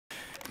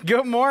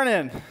Good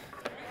morning.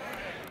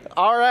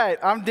 All right,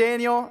 I'm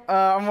Daniel.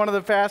 I'm one of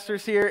the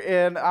pastors here,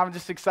 and I'm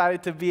just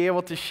excited to be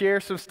able to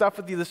share some stuff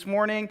with you this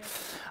morning.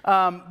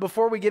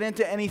 Before we get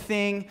into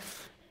anything,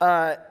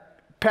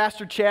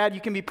 Pastor Chad,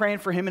 you can be praying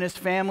for him and his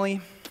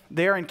family.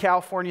 They're in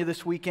California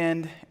this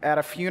weekend at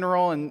a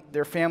funeral, and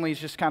their family is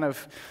just kind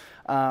of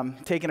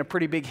taken a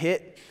pretty big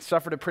hit,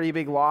 suffered a pretty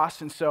big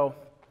loss, and so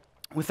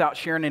without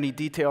sharing any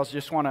details,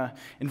 just want to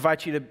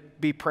invite you to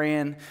be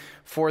praying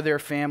for their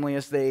family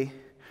as they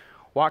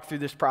walk through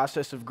this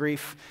process of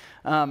grief.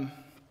 And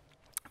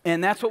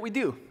that's what we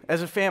do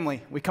as a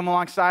family. We come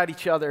alongside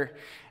each other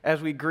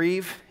as we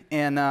grieve,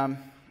 and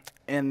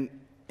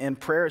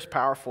prayer is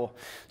powerful.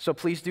 So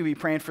please do be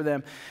praying for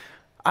them.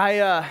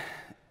 I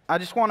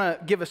just want to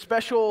give a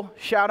special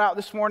shout out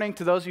this morning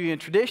to those of you in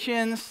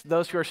Traditions,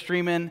 those who are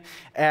streaming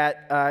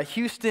at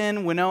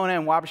Houston, Winona,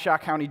 and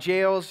Wabasha County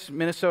Jails,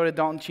 Minnesota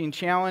Dalton Teen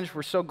Challenge.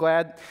 We're so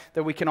glad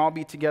that we can all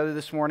be together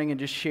this morning and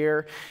just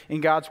share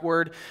in God's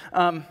Word.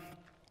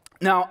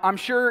 Now, I'm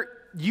sure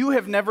you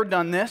have never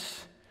done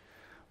this,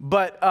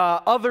 but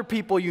other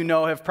people you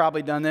know have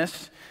probably done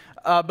this.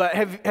 But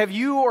have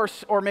you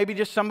or maybe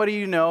just somebody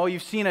you know,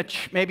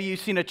 maybe you've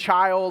seen a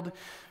child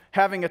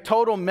having a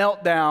total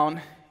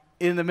meltdown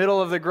in the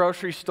middle of the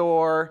grocery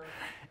store.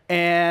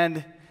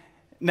 And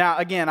now,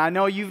 again, I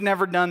know you've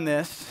never done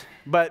this,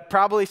 but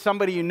probably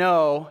somebody you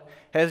know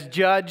has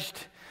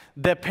judged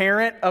the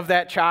parent of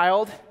that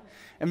child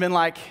and been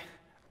like,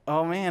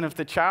 oh man, if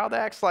the child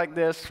acts like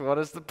this, what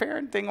is the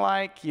parenting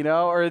like? You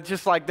know, or it's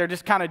just like they're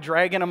just kind of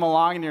dragging them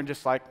along and you're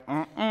just like,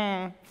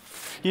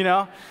 you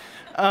know?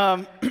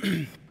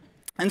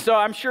 And so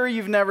I'm sure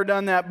you've never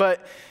done that,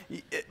 but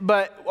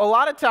a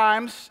lot of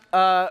times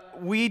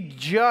we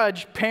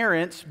judge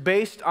parents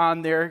based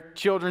on their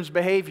children's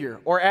behavior.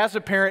 Or as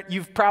a parent,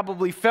 you've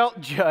probably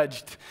felt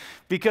judged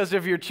because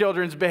of your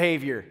children's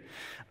behavior.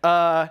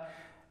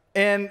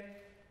 And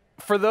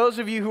for those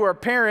of you who are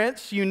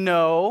parents, you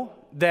know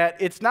that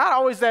it's not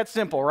always that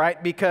simple,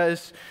 right?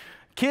 Because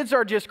kids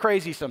are just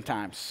crazy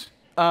sometimes.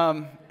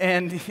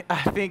 And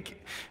I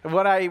think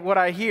what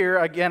I hear,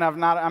 again, I'm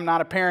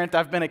not a parent.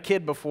 I've been a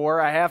kid before.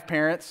 I have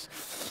parents.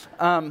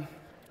 But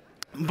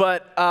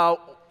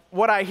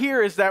what I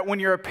hear is that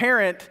when you're a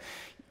parent,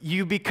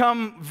 you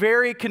become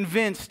very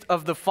convinced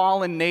of the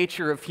fallen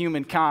nature of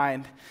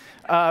humankind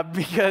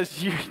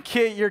because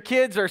your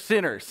kids are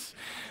sinners.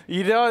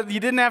 You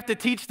didn't have to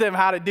teach them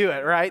how to do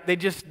it, right? They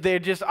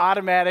just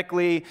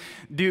automatically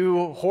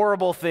do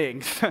horrible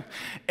things.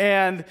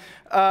 And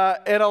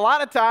a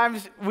lot of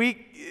times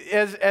we,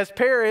 as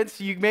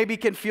parents, you maybe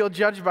can feel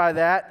judged by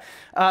that.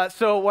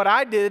 So what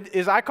I did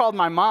is I called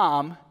my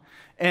mom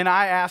and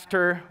I asked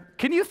her,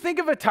 can you think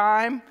of a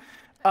time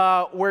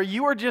where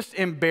you were just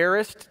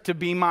embarrassed to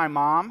be my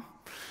mom?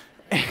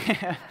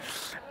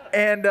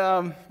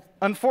 And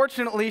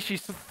unfortunately, she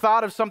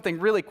thought of something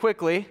really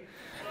quickly.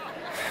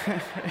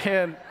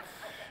 and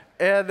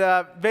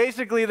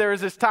basically, there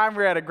was this time we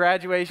were at a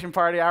graduation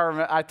party.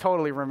 I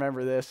totally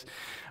remember this.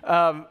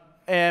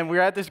 And we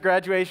were at this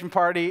graduation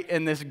party,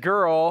 and this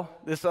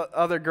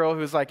other girl who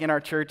was like in our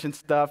church and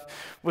stuff,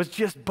 was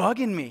just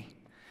bugging me.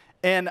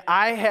 And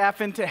I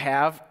happened to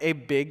have a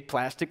big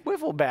plastic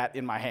wiffle bat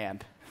in my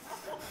hand.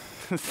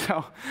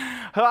 So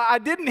I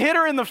didn't hit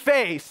her in the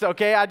face,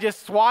 okay? I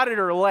just swatted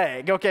her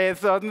leg, okay?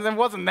 So it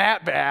wasn't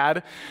that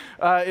bad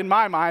in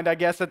my mind, I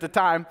guess, at the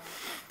time.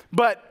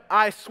 But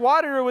I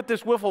swatted her with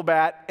this wiffle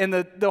bat, and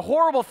the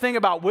horrible thing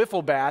about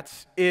wiffle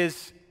bats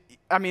is,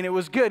 I mean, it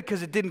was good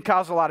because it didn't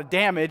cause a lot of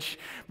damage,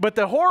 but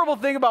the horrible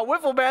thing about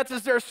wiffle bats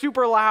is they're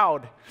super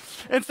loud.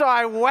 And so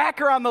I whack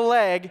her on the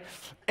leg,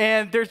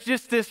 and there's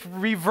just this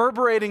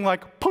reverberating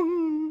like,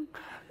 pong,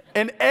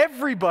 and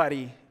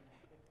everybody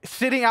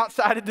sitting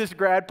outside of this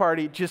grad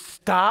party just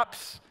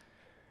stops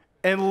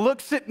and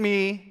looks at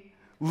me,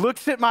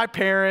 looks at my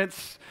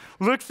parents,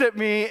 looks at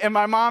me, and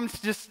my mom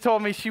just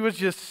told me she was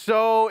just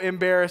so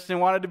embarrassed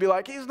and wanted to be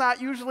like, he's not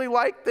usually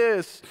like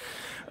this.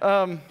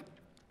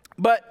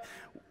 But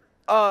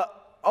a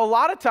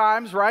lot of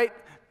times, right,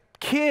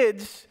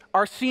 kids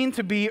are seen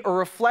to be a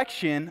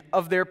reflection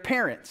of their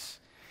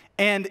parents.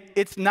 And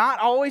it's not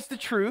always the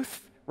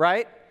truth,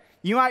 right?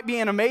 You might be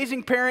an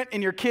amazing parent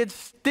and your kids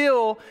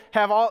still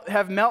have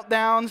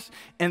meltdowns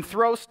and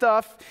throw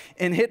stuff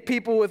and hit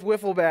people with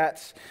wiffle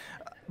bats.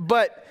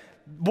 But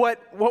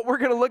what we're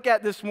going to look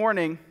at this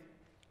morning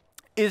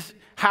is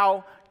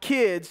how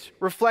kids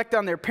reflect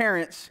on their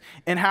parents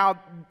and how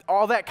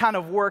all that kind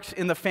of works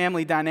in the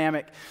family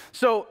dynamic.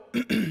 So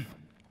we've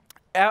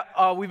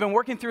been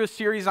working through a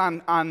series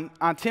on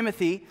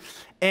Timothy,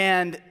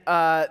 and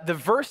the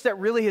verse that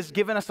really has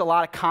given us a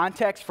lot of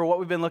context for what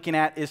we've been looking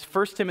at is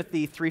 1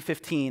 Timothy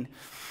 3:15.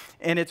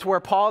 And it's where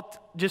Paul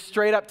just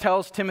straight up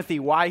tells Timothy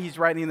why he's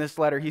writing this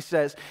letter. He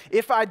says,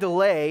 if I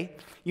delay,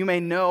 you may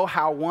know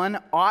how one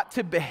ought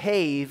to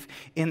behave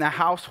in the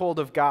household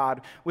of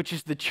God, which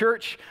is the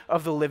church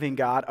of the living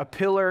God, a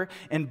pillar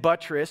and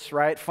buttress,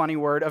 right? Funny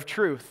word, of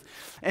truth.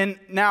 And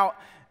now,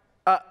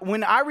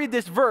 when I read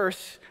this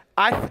verse,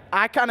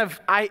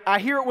 I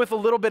hear it with a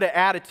little bit of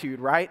attitude,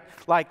 right?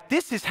 Like,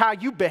 this is how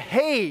you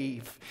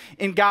behave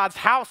in God's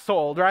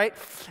household, right?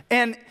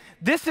 And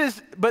this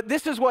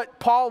is what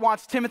Paul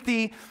wants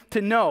Timothy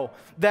to know,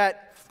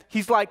 that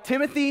he's like,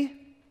 Timothy,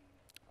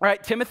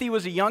 right? Timothy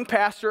was a young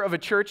pastor of a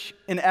church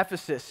in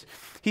Ephesus.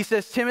 He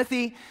says,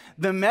 Timothy,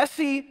 the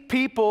messy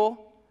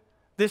people,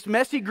 this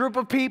messy group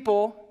of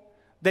people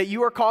that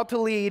you are called to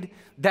lead,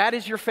 that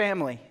is your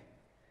family.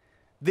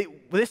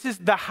 This is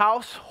the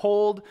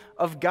household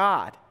of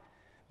God,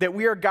 that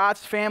we are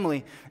God's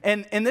family.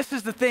 And this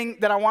is the thing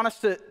that I want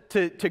us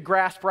to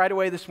grasp right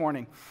away this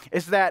morning,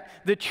 is that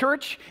the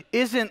church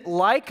isn't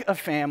like a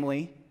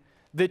family.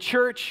 The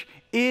church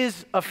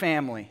is a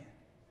family.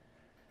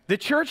 The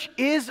church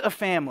is a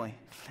family.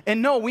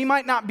 And no, we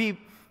might not be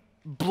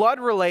blood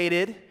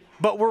related,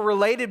 but we're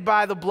related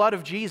by the blood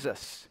of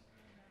Jesus.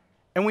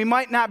 And we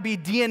might not be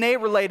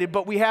DNA related,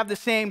 but we have the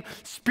same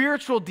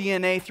spiritual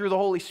DNA through the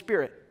Holy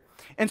Spirit.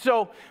 And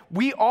so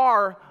we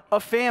are a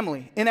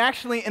family, and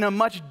actually in a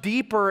much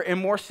deeper and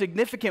more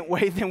significant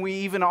way than we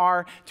even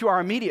are to our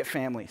immediate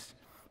families.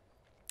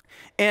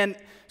 And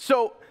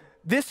so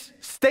this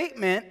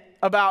statement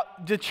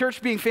about the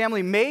church being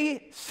family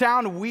may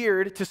sound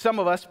weird to some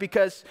of us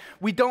because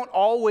we don't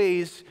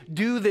always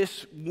do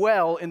this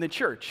well in the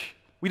church.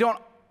 We don't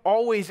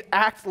always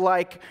act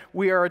like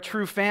we are a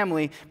true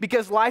family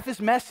because life is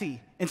messy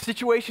and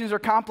situations are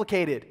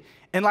complicated.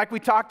 And like we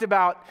talked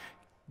about,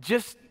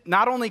 just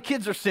not only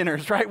kids are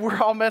sinners, right? We're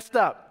all messed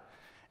up.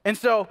 And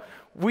so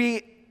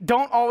we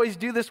don't always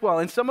do this well.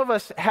 And some of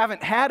us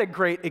haven't had a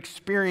great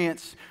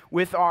experience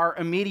with our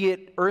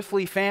immediate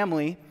earthly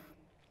family.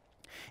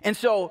 And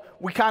so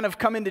we kind of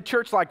come into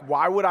church like,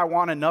 why would I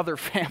want another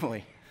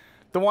family?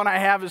 The one I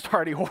have is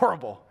already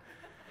horrible.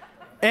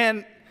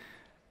 And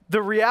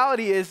the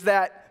reality is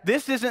that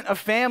this isn't a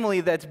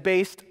family that's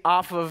based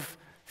off of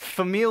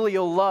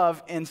familial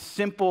love and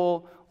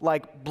simple,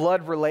 like,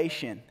 blood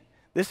relation.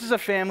 This is a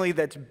family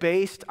that's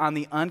based on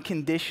the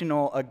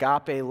unconditional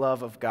agape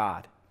love of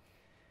God.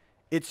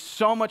 It's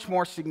so much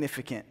more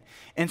significant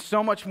and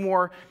so much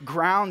more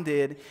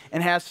grounded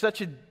and has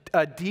such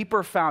a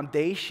deeper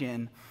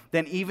foundation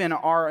than even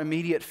our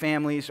immediate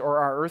families or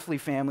our earthly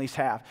families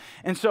have.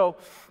 And so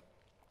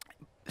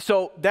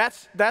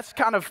that's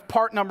kind of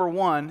part number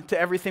one to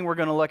everything we're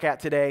going to look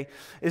at today,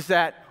 is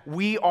that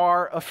we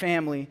are a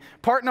family.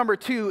 Part number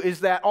two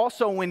is that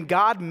also when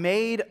God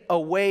made a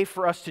way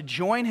for us to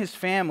join his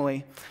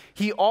family,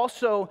 he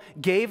also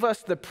gave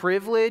us the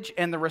privilege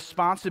and the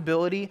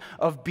responsibility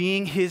of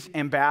being his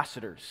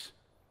ambassadors.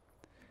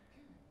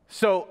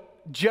 So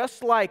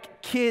just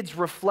like kids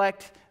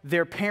reflect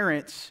their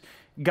parents,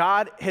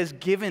 God has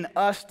given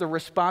us the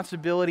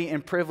responsibility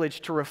and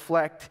privilege to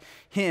reflect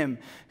him.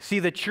 See,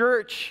 the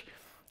church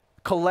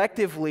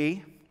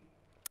collectively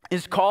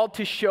is called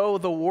to show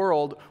the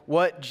world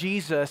what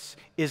Jesus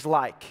is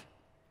like.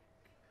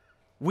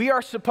 We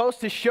are supposed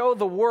to show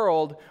the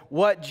world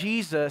what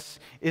Jesus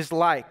is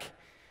like.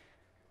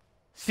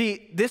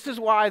 See, this is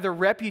why the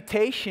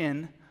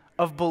reputation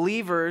of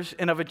believers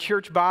and of a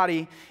church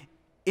body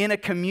in a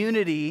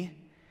community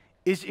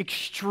is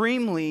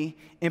extremely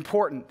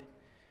important.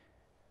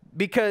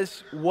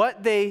 Because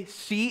what they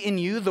see in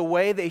you, the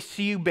way they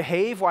see you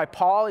behave, why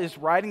Paul is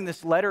writing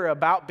this letter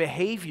about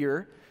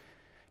behavior.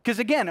 Because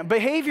again,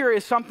 behavior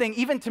is something,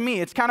 even to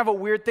me, it's kind of a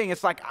weird thing.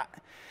 It's like,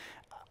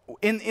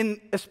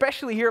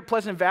 especially here at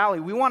Pleasant Valley,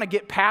 we want to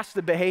get past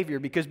the behavior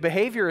because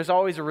behavior is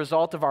always a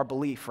result of our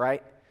belief,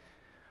 right?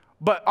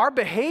 But our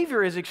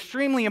behavior is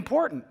extremely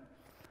important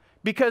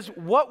because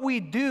what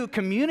we do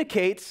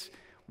communicates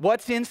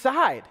what's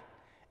inside.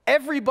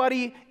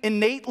 Everybody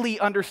innately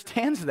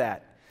understands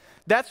that.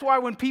 That's why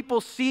when people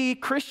see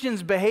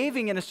Christians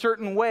behaving in a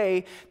certain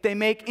way, they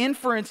make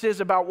inferences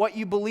about what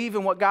you believe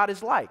and what God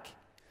is like.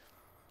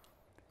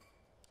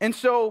 And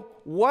so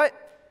what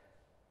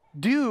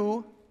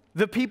do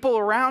the people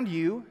around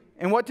you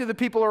and what do the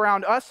people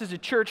around us as a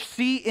church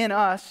see in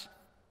us,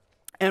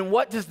 and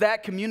what does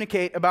that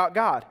communicate about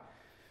God?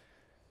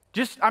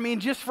 Just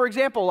for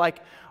example, like,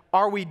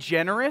 are we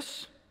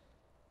generous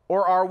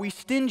or are we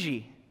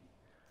stingy?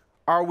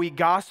 Are we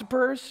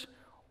gossipers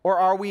or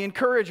are we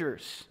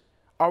encouragers?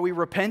 Are we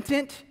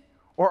repentant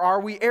or are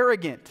we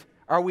arrogant?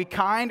 Are we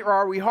kind or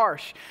are we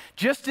harsh?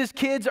 Just as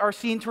kids are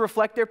seen to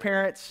reflect their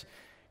parents,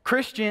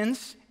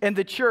 Christians and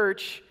the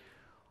church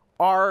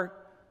are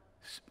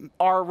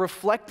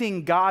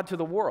reflecting God to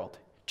the world.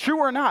 True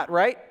or not,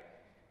 right?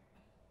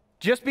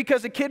 Just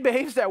because a kid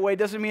behaves that way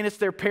doesn't mean it's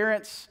their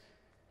parents.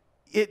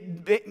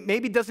 It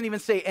maybe doesn't even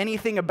say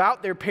anything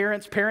about their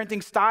parents'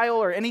 parenting style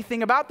or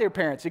anything about their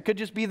parents. It could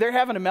just be they're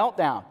having a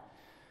meltdown.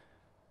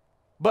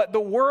 But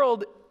the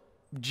world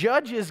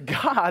judges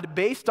God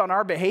based on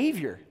our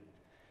behavior.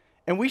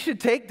 And we should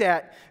take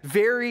that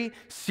very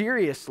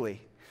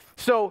seriously.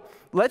 So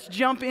let's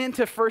jump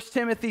into 1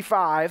 Timothy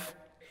 5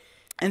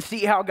 and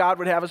see how God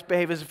would have us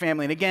behave as a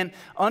family. And again,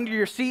 under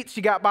your seats,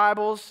 you got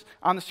Bibles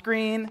on the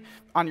screen,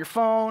 on your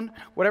phone,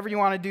 whatever you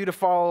want to do to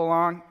follow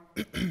along.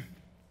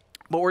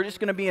 But we're just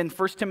going to be in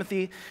 1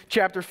 Timothy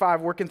chapter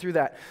 5, working through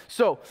that.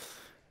 So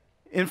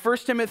in 1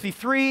 Timothy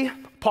 3,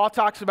 Paul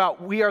talks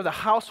about we are the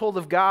household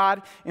of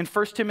God. In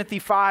 1 Timothy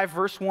 5,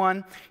 verse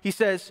 1, he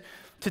says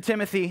to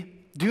Timothy,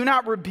 do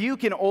not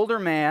rebuke an older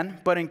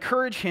man, but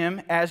encourage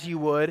him as you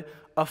would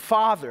a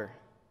father.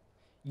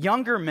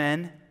 Younger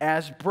men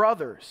as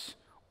brothers.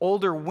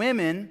 Older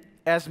women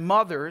as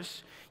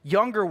mothers.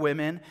 Younger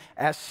women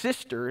as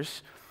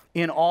sisters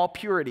in all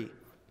purity.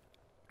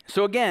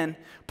 So again,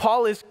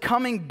 Paul is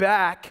coming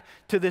back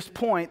to this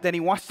point that he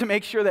wants to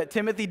make sure that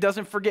Timothy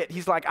doesn't forget.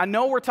 He's like, I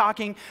know we're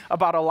talking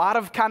about a lot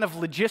of kind of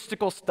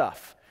logistical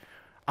stuff.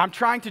 I'm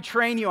trying to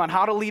train you on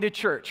how to lead a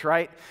church,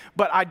 right?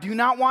 But I do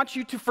not want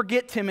you to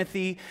forget,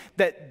 Timothy,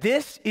 that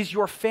this is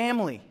your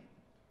family.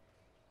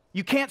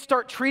 You can't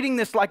start treating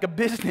this like a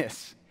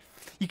business.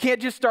 You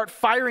can't just start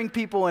firing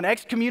people and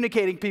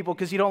excommunicating people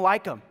because you don't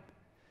like them.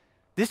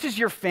 This is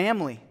your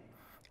family.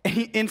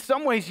 In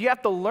some ways, you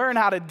have to learn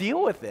how to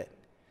deal with it.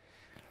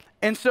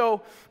 And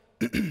so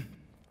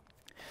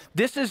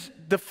this is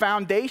the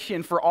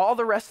foundation for all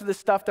the rest of the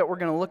stuff that we're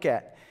going to look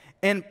at.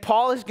 And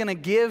Paul is going to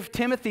give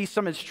Timothy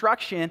some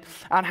instruction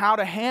on how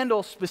to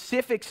handle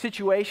specific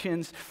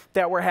situations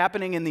that were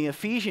happening in the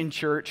Ephesian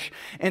church.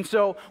 And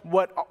so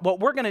what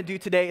we're going to do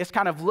today is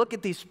kind of look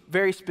at these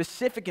very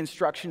specific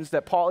instructions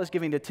that Paul is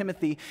giving to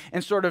Timothy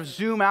and sort of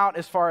zoom out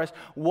as far as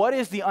what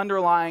is the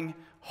underlying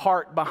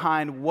heart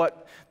behind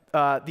what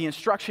the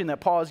instruction that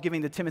Paul is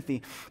giving to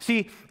Timothy.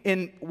 See,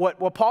 in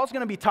what Paul's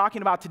going to be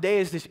talking about today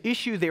is this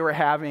issue they were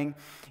having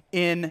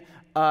in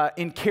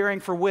caring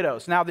for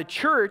widows. Now, the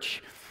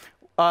church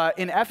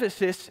in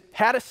Ephesus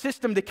had a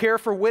system to care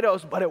for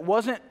widows, but it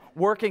wasn't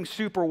working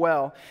super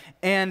well.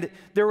 And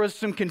there was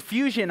some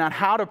confusion on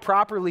how to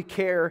properly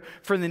care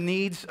for the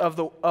needs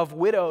of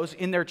widows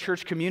in their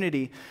church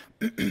community.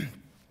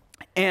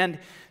 And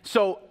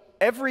so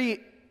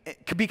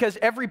because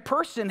every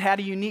person had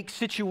a unique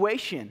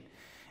situation,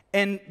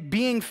 and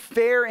being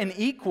fair and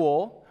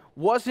equal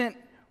wasn't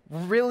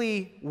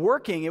really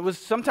working. It was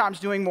sometimes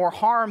doing more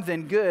harm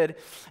than good.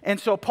 And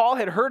so Paul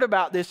had heard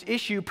about this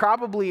issue,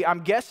 probably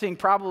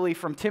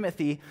from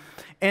Timothy.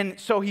 And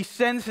so he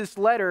sends this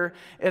letter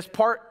as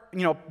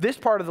this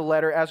part of the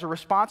letter as a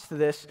response to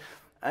this.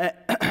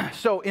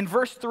 So in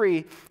verse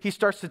 3, he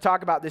starts to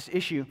talk about this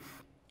issue.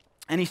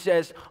 And he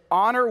says,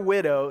 honor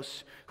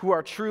widows who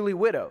are truly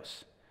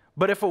widows.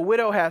 But if a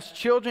widow has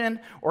children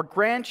or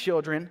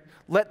grandchildren,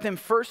 let them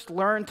first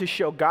learn to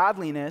show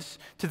godliness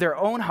to their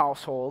own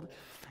household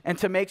and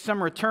to make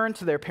some return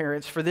to their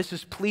parents, for this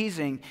is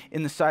pleasing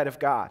in the sight of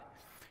God.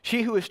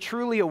 She who is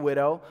truly a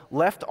widow,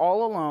 left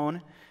all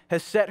alone,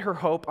 has set her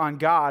hope on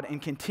God and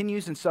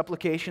continues in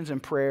supplications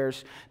and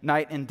prayers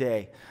night and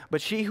day.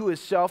 But she who is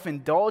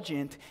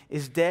self-indulgent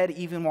is dead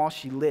even while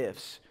she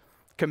lives.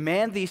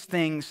 Command these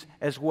things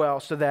as well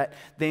so that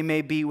they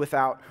may be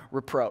without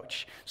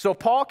reproach. So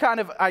Paul kind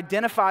of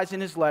identifies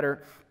in his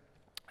letter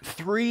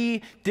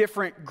 3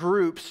 different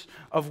groups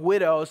of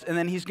widows, and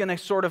then he's going to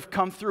sort of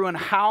come through on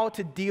how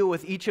to deal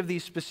with each of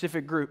these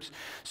specific groups.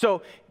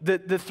 So the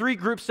 3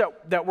 groups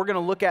that we're going to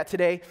look at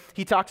today,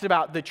 he talks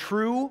about the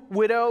true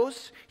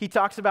widows, he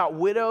talks about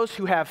widows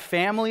who have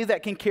family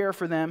that can care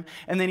for them,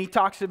 and then he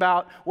talks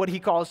about what he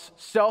calls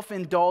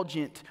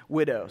self-indulgent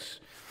widows.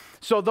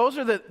 So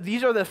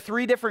these are the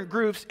 3 different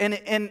groups,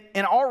 and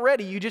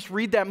already you just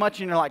read that much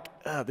and you're like,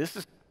 oh,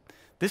 this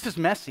is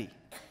messy.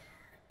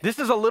 This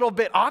is a little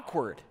bit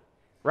awkward,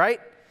 right?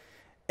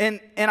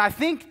 And I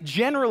think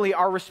generally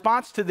our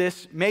response to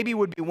this maybe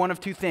would be one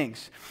of 2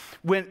 things.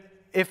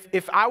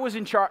 If I was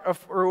in charge,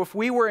 or if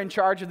we were in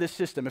charge of this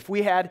system, if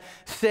we had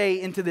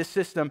say into this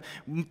system,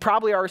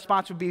 probably our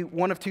response would be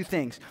one of 2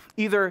 things.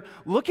 Either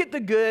look at the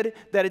good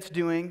that it's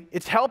doing,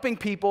 it's helping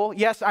people.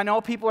 Yes, I know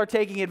people are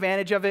taking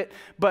advantage of it,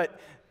 but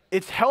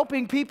it's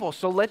helping people,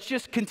 so let's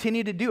just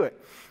continue to do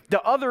it.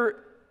 The other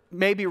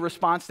maybe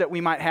response that we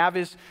might have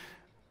is,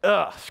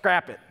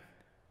 scrap it.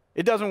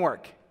 It doesn't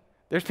work.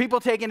 There's people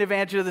taking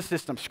advantage of the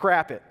system.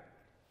 Scrap it.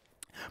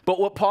 But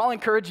what Paul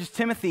encourages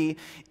Timothy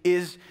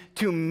is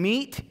to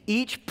meet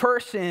each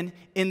person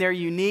in their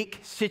unique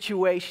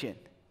situation.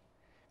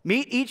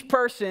 Meet each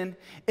person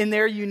in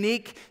their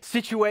unique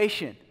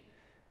situation.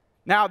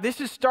 Now, this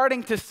is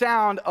starting to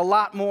sound a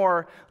lot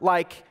more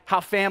like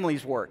how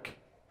families work.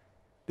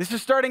 This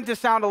is starting to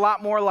sound a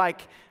lot more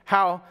like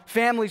how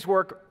families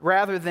work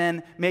rather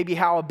than maybe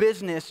how a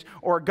business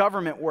or a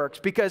government works.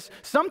 Because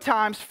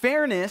sometimes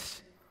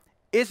fairness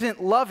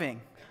isn't loving.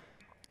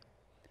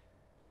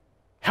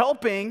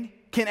 Helping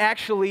can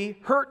actually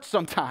hurt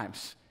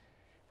sometimes,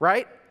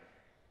 right?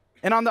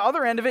 And on the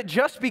other end of it,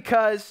 just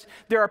because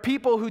there are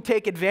people who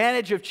take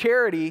advantage of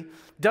charity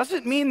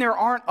doesn't mean there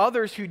aren't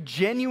others who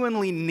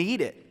genuinely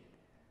need it.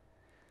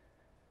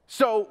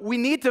 So we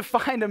need to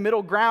find a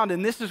middle ground,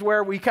 and this is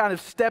where we kind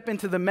of step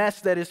into the mess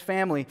that is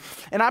family.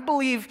 And I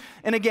believe,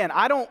 and again,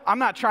 I'm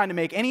not trying to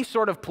make any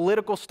sort of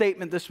political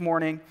statement this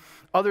morning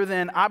other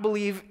than I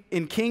believe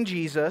in King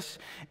Jesus.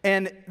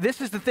 And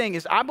this is the thing,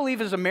 is I believe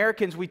as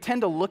Americans, we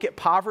tend to look at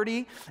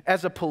poverty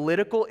as a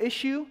political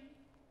issue.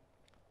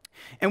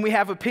 And we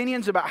have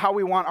opinions about how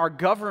we want our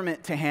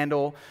government to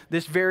handle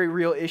this very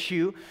real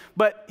issue.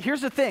 But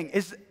here's the thing,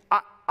 is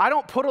I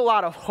don't put a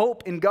lot of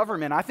hope in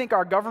government. I think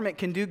our government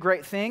can do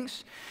great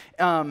things,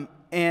 and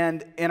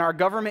our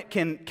government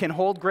can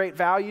hold great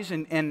values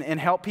and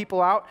help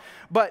people out.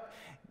 But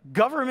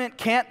government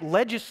can't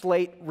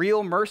legislate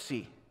real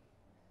mercy.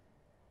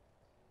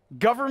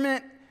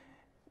 Government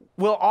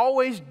will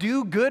always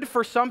do good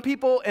for some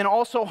people and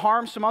also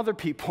harm some other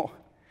people.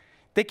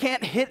 They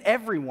can't hit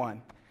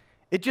everyone.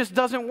 It just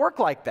doesn't work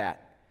like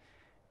that.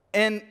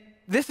 And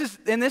this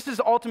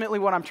is ultimately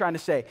what I'm trying to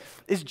say,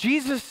 is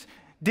Jesus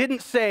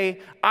didn't say,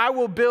 I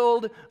will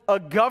build a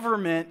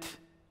government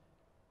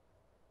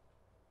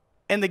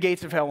and the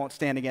gates of hell won't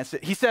stand against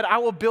it. He said, I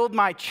will build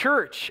my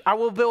church. I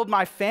will build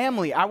my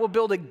family. I will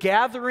build a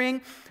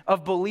gathering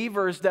of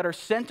believers that are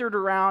centered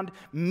around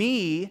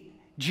me,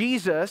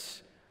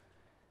 Jesus,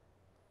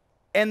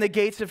 and the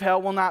gates of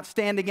hell will not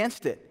stand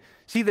against it.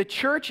 See, the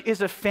church is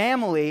a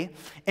family,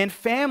 and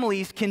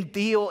families can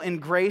deal in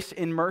grace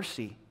and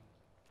mercy.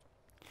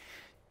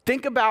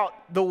 Think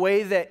about the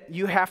way that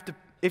you have to,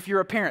 if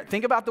you're a parent,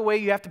 think about the way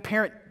you have to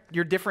parent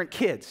your different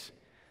kids.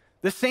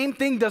 The same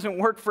thing doesn't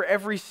work for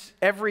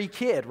every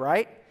kid,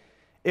 right?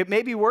 It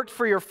maybe worked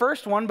for your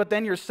first one, but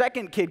then your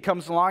second kid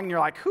comes along and you're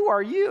like, who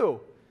are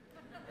you?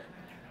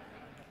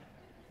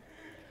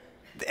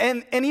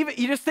 And even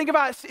you just think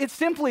about it, it's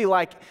simply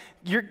like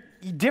your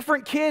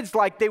different kids,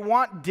 like they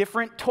want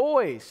different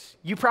toys.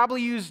 You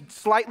probably use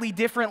slightly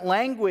different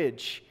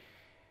language.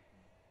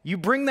 You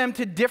bring them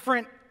to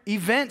different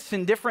events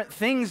and different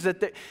things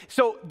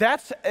so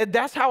that's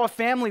how a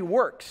family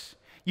works.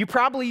 You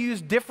probably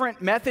use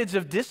different methods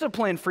of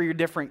discipline for your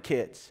different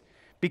kids,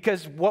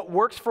 because what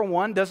works for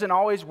one doesn't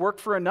always work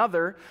for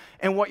another,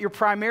 and what you're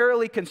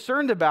primarily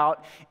concerned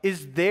about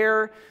is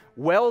their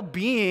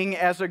well-being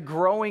as a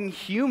growing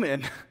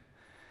human.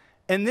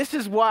 And this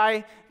is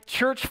why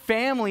church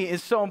family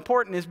is so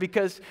important, is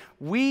because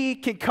we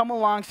can come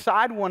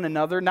alongside one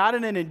another, not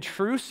in an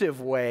intrusive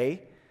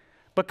way,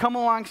 but come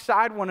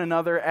alongside one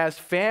another as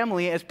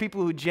family, as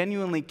people who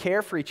genuinely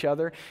care for each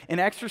other and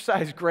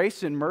exercise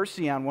grace and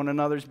mercy on one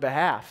another's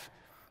behalf,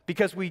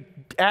 because we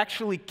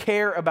actually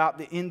care about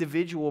the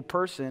individual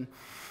person,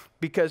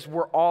 because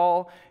we're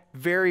all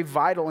very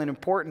vital and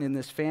important in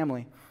this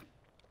family.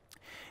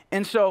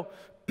 And so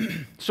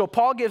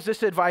Paul gives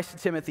this advice to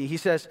Timothy. He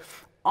says,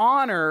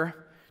 honor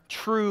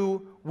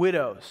true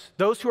widows,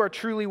 those who are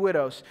truly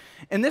widows.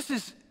 And this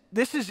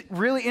is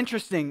really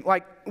interesting.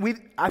 Like,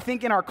 I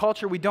think in our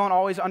culture, we don't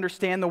always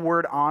understand the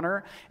word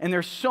honor, and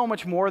there's so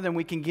much more than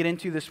we can get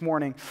into this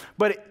morning.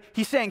 But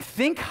he's saying,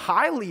 think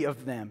highly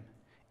of them.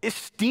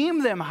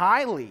 Esteem them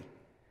highly,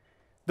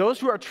 those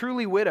who are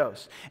truly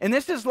widows. And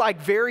this is like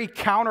very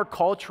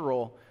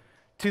countercultural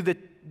to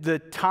the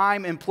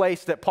time and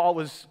place that Paul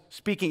was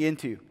speaking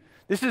into.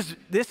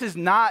 This is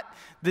not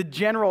the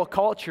general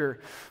culture,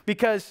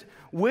 because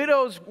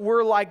widows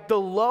were like the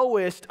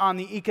lowest on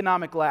the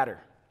economic ladder.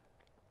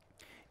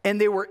 And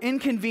they were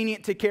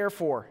inconvenient to care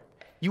for.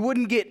 You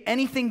wouldn't get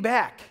anything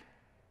back.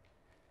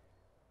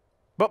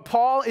 But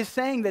Paul is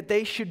saying that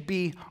they should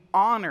be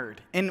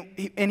honored. And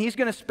he's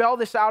going to spell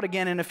this out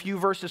again in a few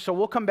verses, so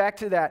we'll come back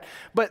to that.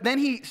 But then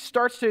he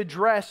starts to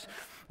address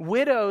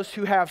widows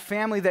who have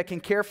family that can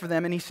care for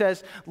them. And he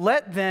says,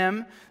 let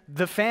them,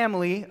 the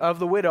family of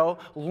the widow,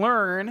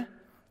 learn,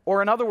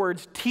 or in other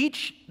words,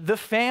 teach the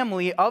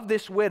family of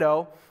this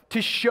widow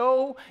to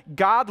show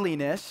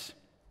godliness.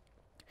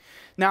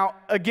 Now,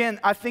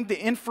 again, I think the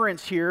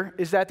inference here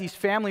is that these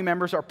family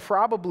members are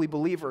probably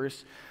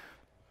believers,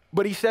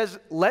 but he says,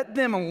 let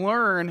them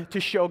learn to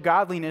show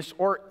godliness,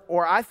 or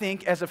I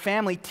think as a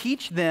family,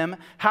 teach them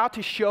how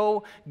to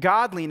show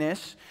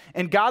godliness,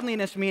 and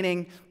godliness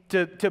meaning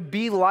to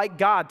be like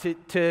God,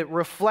 to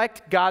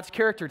reflect God's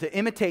character, to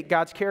imitate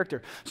God's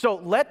character. So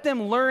let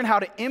them learn how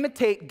to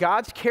imitate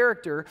God's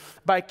character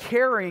by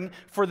caring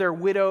for their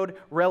widowed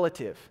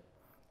relative.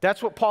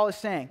 That's what Paul is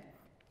saying.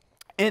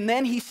 And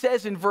then he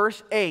says in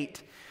verse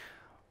 8,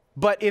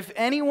 but if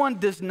anyone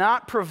does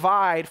not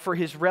provide for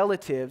his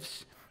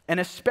relatives, and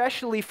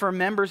especially for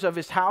members of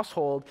his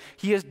household,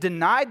 he has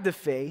denied the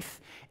faith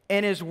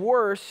and is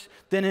worse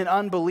than an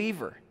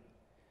unbeliever.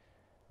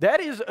 That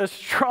is a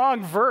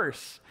strong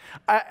verse.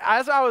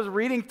 As I was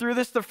reading through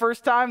this the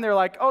first time, they're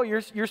like, oh,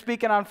 you're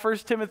speaking on 1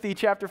 Timothy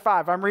chapter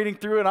 5. I'm reading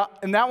through it,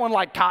 and that one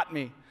like caught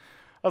me.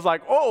 I was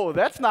like, oh,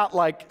 that's not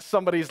like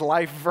somebody's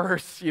life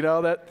verse,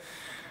 that...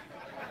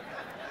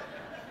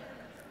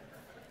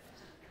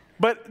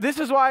 But this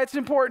is why it's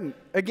important,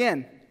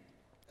 again,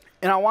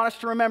 and I want us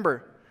to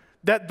remember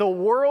that the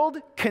world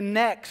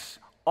connects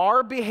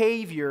our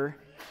behavior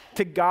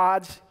to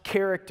God's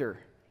character.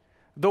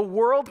 The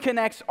world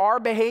connects our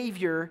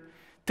behavior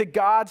to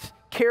God's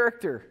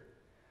character.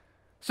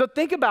 So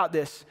think about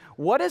this.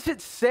 What does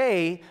it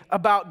say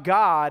about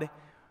God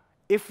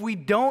if we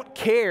don't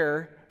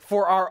care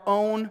for our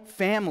own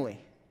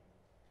family?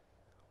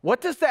 What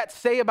does that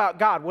say about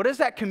God? What does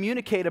that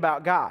communicate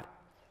about God?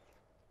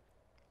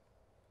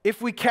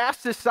 if we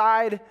cast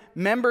aside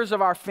members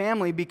of our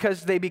family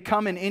because they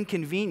become an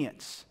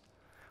inconvenience,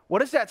 what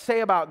does that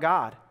say about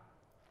God?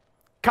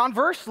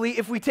 Conversely,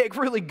 if we take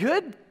really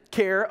good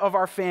care of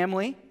our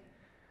family,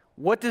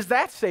 what does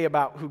that say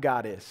about who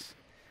God is?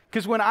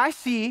 Because when I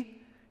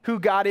see who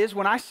God is,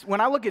 when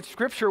I look at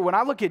Scripture, when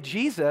I look at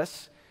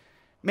Jesus,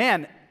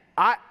 man,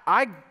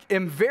 I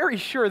am very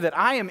sure that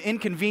I am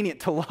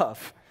inconvenient to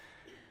love.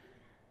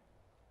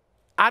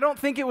 I don't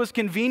think it was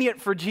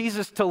convenient for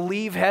Jesus to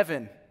leave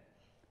heaven,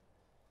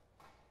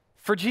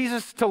 for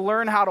Jesus to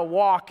learn how to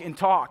walk and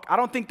talk. I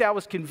don't think that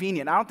was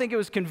convenient. I don't think it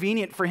was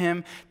convenient for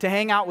him to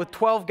hang out with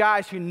 12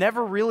 guys who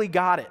never really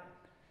got it.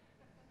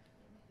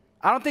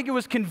 I don't think it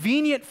was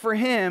convenient for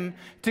him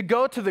to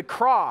go to the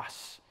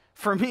cross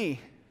for me,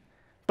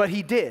 but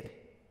he did.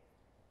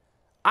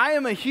 I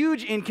am a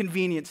huge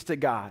inconvenience to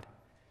God,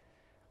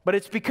 but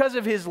it's because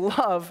of his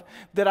love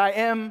that I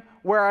am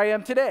where I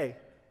am today,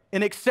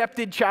 an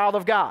accepted child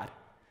of God.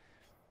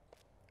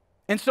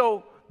 And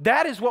so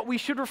that is what we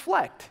should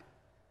reflect.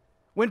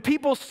 When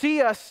people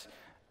see us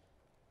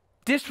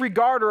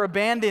disregard or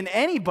abandon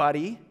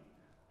anybody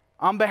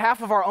on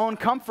behalf of our own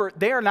comfort,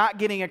 they are not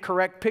getting a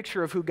correct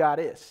picture of who God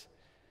is.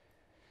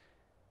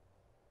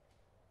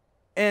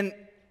 And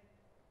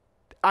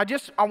I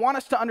want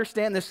us to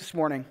understand this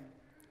morning,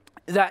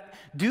 that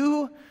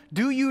do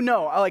you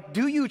know, like,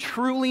 do you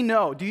truly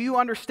know, do you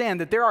understand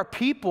that there are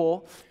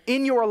people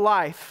in your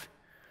life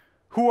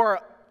who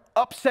are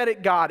upset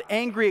at God,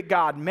 angry at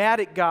God, mad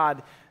at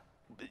God,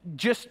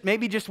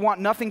 maybe just want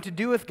nothing to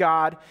do with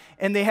God,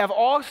 and they have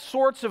all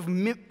sorts of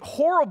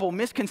horrible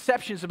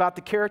misconceptions about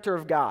the character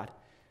of God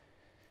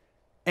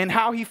and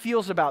how he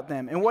feels about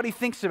them and what he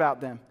thinks about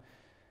them?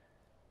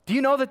 Do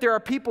you know that there are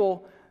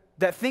people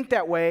that think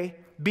that way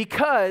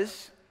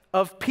because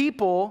of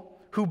people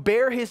who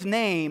bear his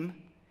name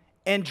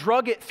and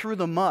drug it through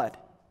the mud?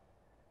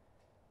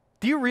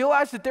 Do you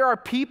realize that there are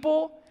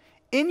people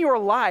in your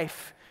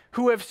life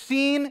who have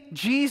seen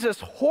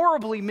Jesus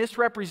horribly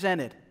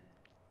misrepresented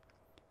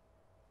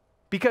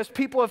because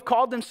people have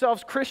called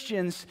themselves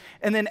Christians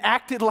and then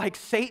acted like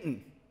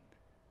Satan?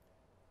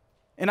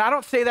 And I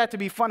don't say that to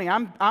be funny.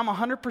 I'm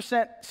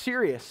 100%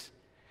 serious.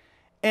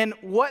 And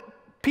what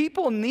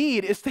people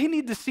need is they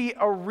need to see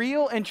a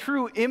real and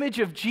true image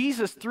of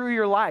Jesus through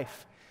your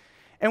life.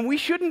 And we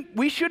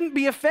shouldn't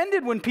be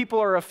offended when people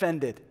are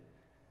offended.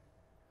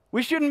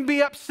 We shouldn't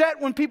be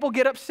upset when people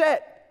get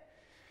upset,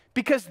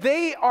 because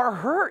they are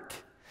hurt.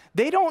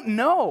 They don't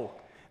know.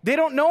 They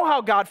don't know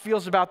how God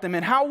feels about them.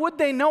 And how would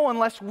they know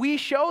unless we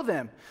show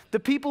them? The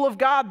people of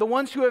God, the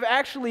ones who have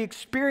actually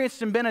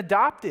experienced and been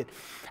adopted.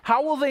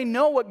 How will they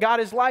know what God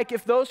is like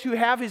if those who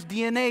have his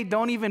DNA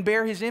don't even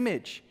bear his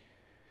image?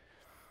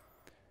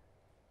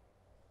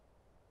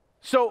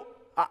 So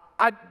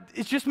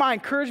it's just my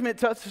encouragement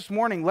to us this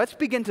morning. Let's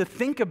begin to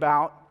think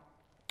about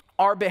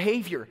our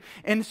behavior.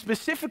 And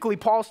specifically,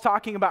 Paul's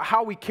talking about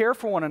how we care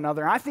for one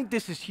another. And I think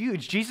this is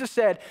huge. Jesus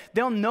said,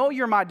 they'll know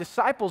you're my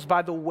disciples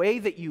by the way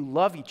that you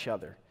love each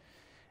other.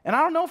 And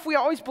I don't know if we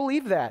always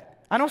believe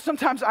that. I know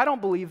sometimes I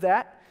don't believe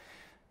that.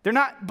 They're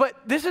not, but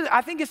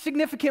I think it's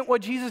significant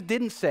what Jesus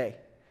didn't say.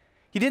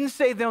 He didn't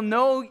say they'll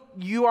know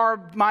you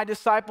are my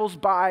disciples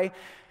by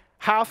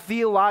how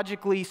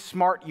theologically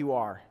smart you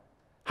are,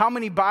 how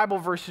many Bible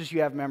verses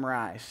you have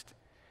memorized,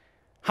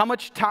 how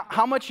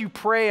much you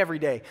pray every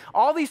day.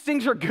 All these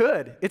things are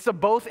good. It's a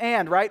both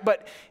and, right?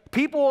 But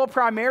people will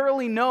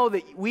primarily know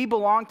that we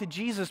belong to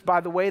Jesus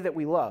by the way that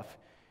we love,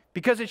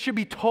 because it should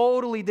be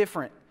totally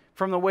different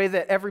from the way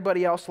that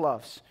everybody else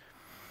loves.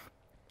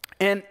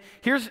 And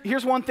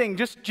here's one thing,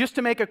 just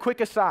to make a quick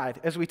aside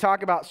as we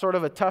talk about sort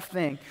of a tough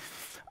thing.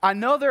 I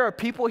know there are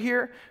people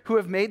here who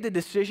have made the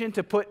decision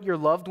to put your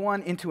loved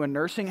one into a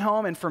nursing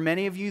home, and for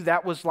many of you,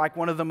 that was like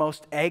one of the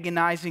most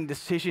agonizing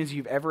decisions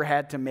you've ever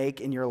had to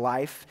make in your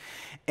life.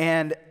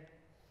 And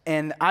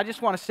I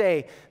just want to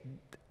say,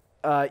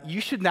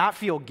 you should not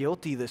feel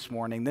guilty this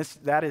morning.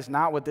 That is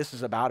not what this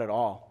is about at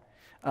all.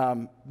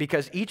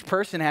 Because each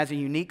person has a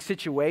unique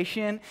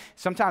situation.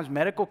 Sometimes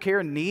medical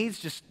care needs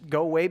just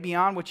go way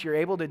beyond what you're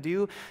able to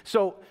do.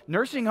 So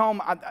nursing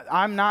home,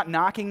 I'm not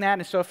knocking that.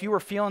 And so if you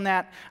were feeling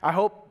that, I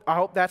hope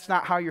that's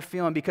not how you're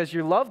feeling, because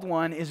your loved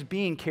one is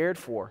being cared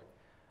for.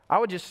 I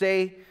would just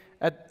say,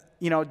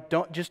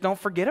 don't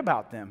forget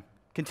about them.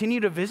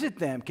 Continue to visit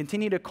them.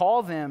 Continue to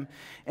call them.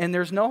 And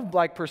there's no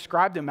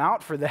prescribed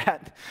amount for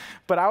that.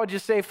 But I would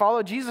just say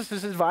follow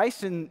Jesus'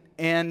 advice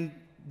and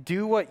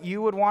do what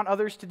you would want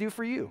others to do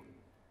for you.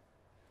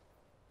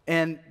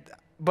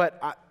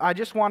 But I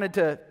just wanted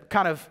to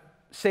kind of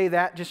say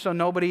that just so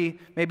nobody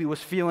maybe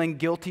was feeling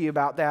guilty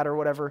about that or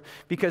whatever,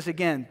 because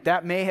again,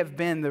 that may have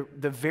been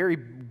the very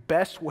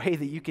best way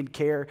that you can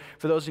care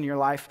for those in your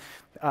life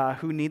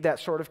who need that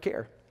sort of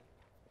care.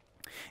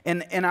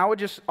 And I would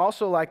just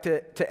also like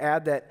to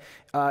add that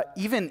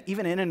even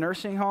in a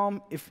nursing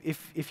home,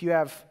 if you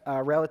have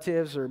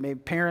relatives or maybe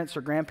parents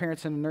or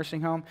grandparents in a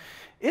nursing home,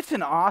 it's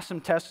an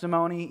awesome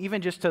testimony,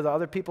 even just to the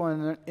other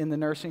people in the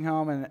nursing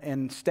home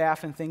and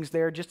staff and things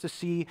there, just to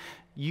see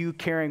you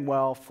caring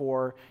well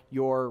for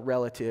your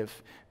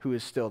relative who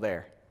is still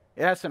there.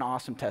 That's an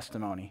awesome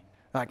testimony.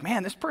 Like,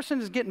 man, this person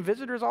is getting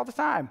visitors all the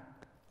time.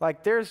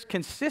 Like, there's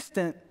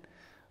consistency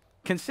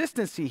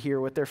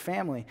here with their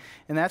family.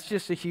 And that's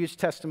just a huge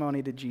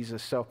testimony to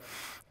Jesus. So,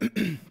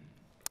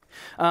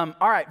 all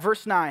right,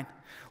 verse 9.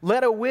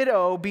 Let a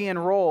widow be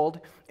enrolled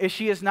if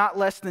she is not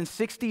less than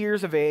 60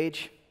 years of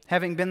age,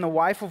 having been the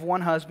wife of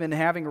one husband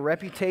and having a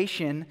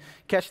reputation,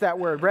 catch that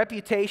word,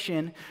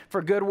 reputation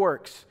for good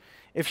works.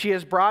 If she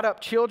has brought up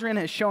children,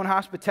 has shown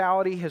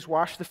hospitality, has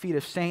washed the feet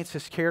of saints,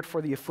 has cared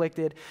for the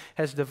afflicted,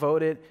 has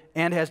devoted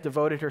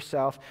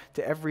herself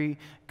to every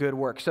good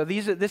work. So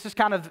this is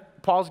kind of,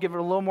 Paul's given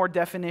a little more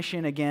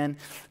definition again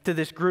to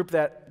this group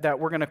that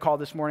we're going to call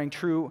this morning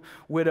true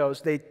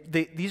widows.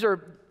 These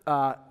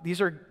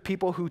are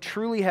people who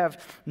truly have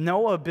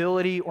no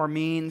ability or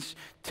means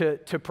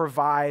to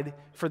provide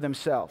for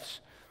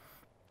themselves.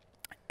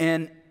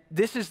 And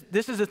this is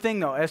the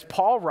thing, though. As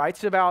Paul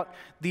writes about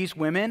these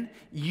women,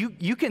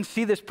 you can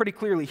see this pretty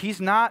clearly.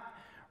 He's not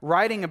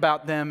writing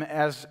about them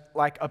as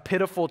like a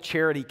pitiful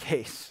charity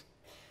case.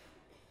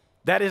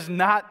 That is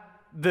not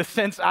the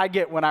sense I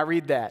get when I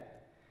read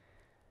that.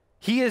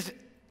 He is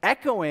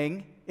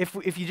echoing,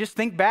 if you just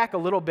think back a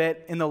little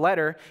bit in the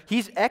letter,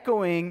 he's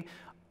echoing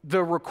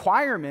the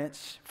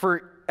requirements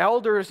for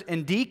elders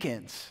and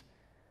deacons.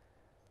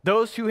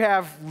 Those who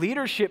have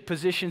leadership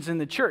positions in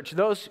the church,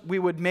 those we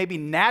would maybe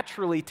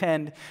naturally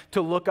tend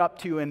to look up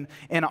to and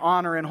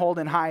honor and hold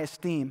in high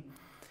esteem.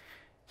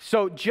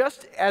 So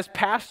just as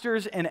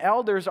pastors and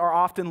elders are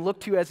often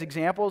looked to as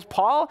examples,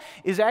 Paul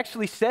is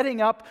actually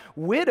setting up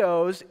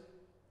widows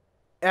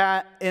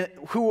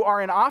who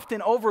are an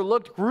often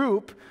overlooked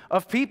group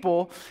of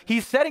people.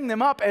 He's setting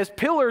them up as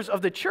pillars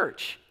of the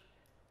church.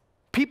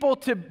 People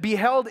to be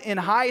held in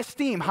high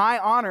esteem, high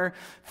honor.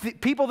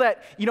 People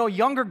that,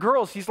 younger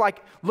girls, he's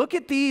like, look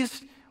at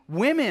these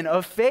women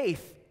of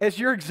faith as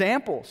your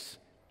examples.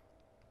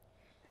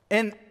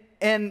 And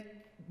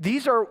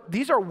these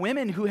are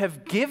women who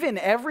have given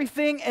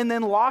everything and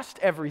then lost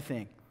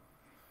everything.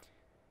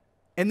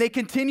 And they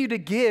continue to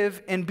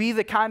give and be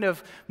the kind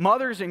of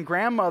mothers and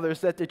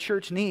grandmothers that the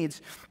church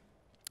needs.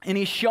 And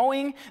he's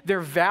showing their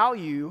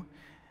value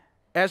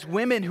as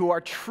women who are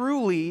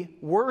truly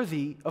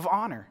worthy of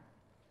honor.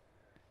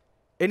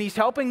 And he's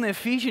helping the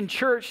Ephesian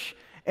church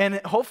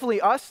and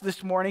hopefully us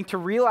this morning to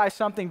realize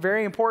something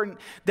very important,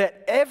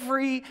 that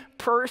every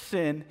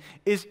person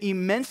is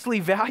immensely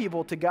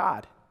valuable to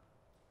God.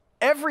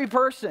 Every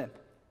person.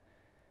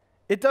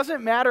 It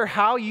doesn't matter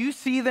how you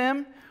see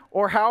them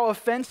or how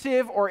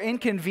offensive or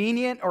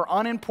inconvenient or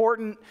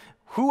unimportant,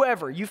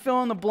 whoever, you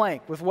fill in the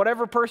blank with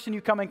whatever person you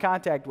come in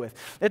contact with.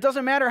 It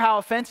doesn't matter how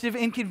offensive,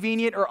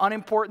 inconvenient, or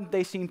unimportant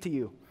they seem to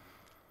you.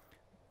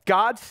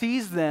 God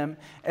sees them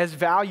as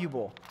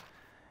valuable.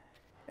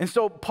 And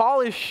so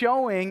Paul is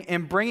showing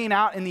and bringing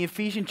out in the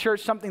Ephesian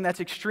church something that's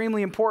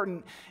extremely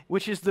important,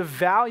 which is the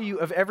value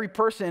of every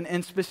person,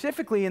 and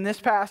specifically in this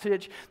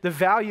passage, the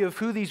value of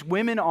who these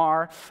women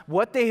are,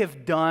 what they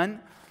have done,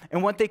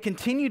 and what they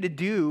continue to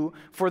do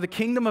for the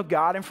kingdom of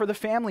God and for the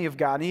family of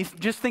God. And you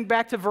just think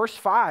back to verse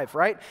 5,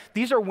 right?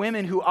 These are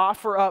women who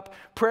offer up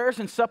prayers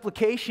and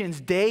supplications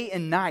day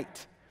and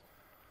night.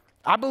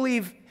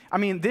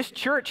 This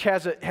church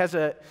has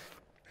a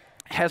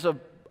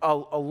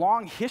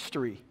long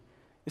history.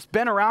 It's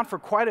been around for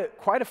quite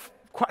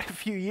a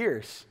few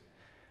years.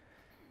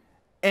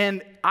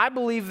 And I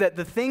believe that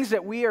the things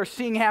that we are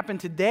seeing happen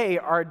today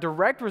are a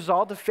direct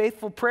result of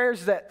faithful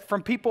prayers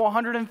from people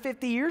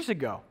 150 years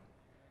ago.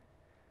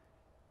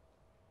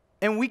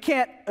 And we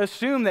can't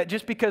assume that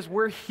just because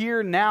we're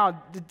here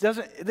now,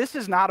 this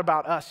is not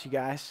about us, you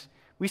guys.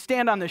 We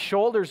stand on the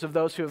shoulders of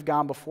those who have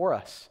gone before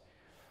us.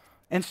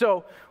 And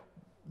so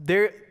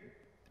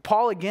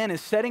Paul, again,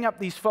 is setting up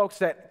these folks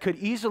that could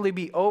easily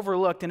be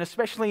overlooked, and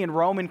especially in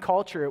Roman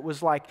culture, it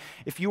was like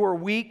if you were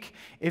weak,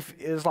 if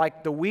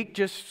you're weak,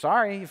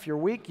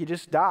 you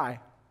just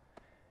die.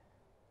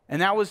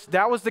 And that was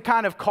the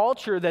kind of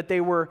culture that they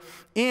were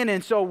in.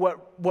 And so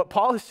what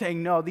Paul is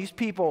saying, no, these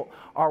people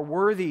are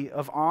worthy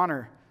of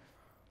honor.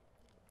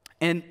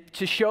 And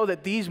to show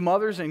that these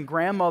mothers and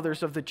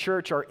grandmothers of the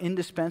church are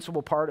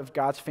indispensable part of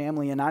God's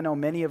family. And I know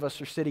many of us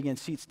are sitting in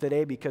seats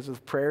today because of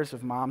the prayers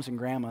of moms and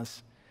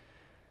grandmas.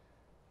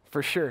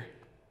 For sure.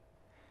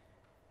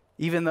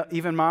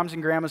 Even moms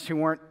and grandmas who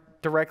weren't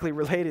directly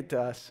related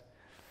to us.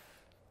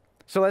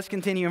 So let's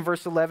continue in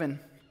verse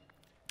 11.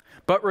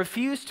 But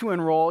refuse to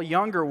enroll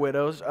younger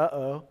widows,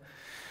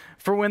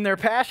 for when their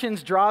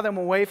passions draw them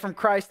away from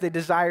Christ, they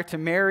desire to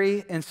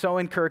marry and so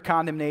incur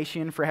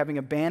condemnation for having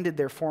abandoned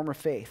their former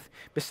faith.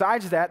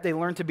 Besides that, they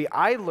learn to be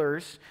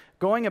idlers,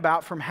 going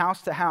about from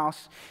house to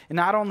house, and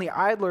not only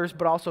idlers,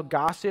 but also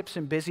gossips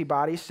and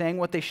busybodies, saying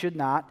what they should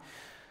not.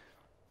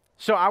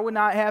 So I would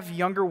not have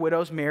younger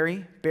widows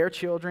marry, bear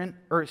children,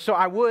 so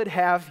I would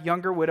have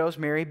younger widows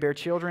marry, bear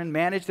children,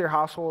 manage their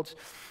households,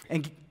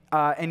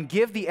 and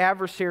give the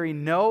adversary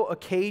no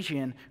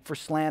occasion for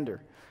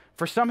slander.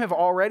 For some have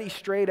already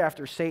strayed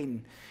after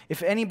Satan.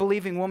 If any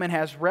believing woman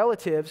has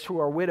relatives who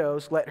are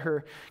widows, let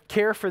her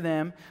care for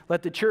them.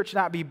 Let the church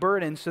not be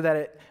burdened, so that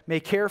it may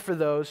care for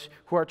those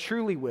who are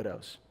truly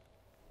widows.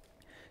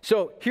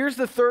 So here's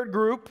the third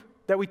group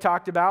that we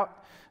talked about.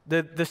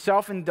 The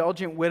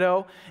self-indulgent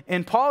widow.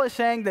 And Paul is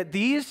saying that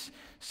this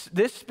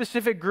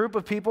specific group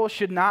of people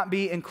should not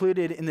be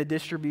included in the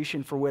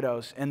distribution for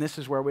widows. And this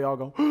is where we all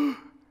go,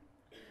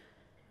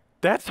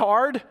 that's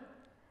hard.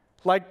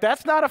 Like,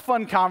 that's not a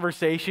fun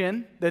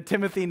conversation that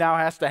Timothy now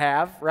has to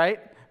have, right?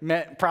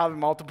 Probably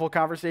multiple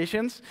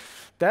conversations.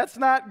 That's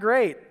not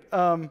great.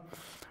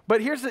 But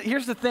here's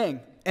the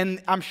thing.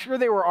 And I'm sure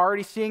they were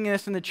already seeing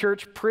this in the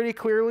church pretty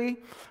clearly.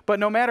 But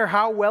no matter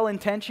how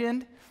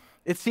well-intentioned,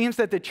 it seems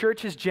that the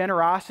church's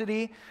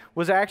generosity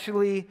was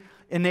actually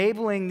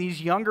enabling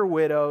these younger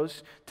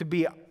widows to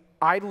be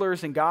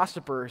idlers and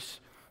gossipers.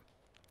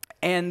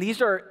 And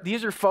these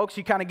are folks,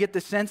 you kind of get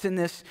the sense in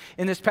this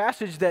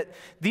passage that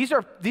these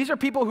are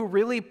people who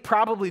really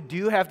probably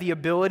do have the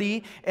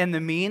ability and the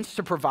means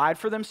to provide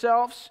for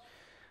themselves,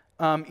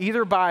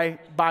 either by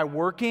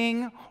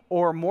working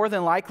or more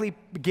than likely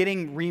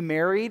getting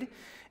remarried.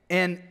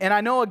 And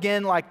I know,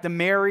 again, like the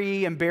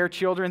marry and bear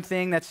children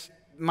thing,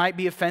 might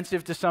be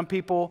offensive to some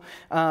people,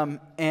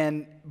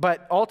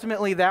 but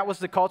ultimately that was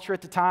the culture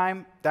at the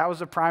time. That was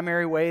the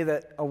primary way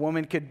that a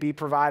woman could be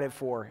provided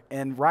for.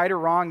 And right or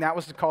wrong, that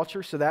was the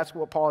culture, so that's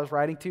what Paul is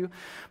writing to.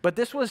 But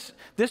this was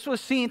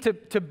seen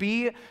to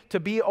be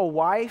a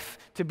wife,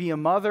 to be a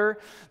mother.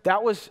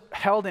 That was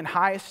held in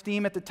high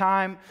esteem at the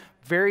time.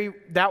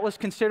 That was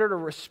considered a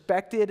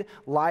respected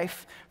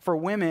life for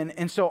women.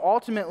 And so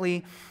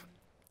ultimately,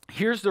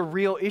 here's the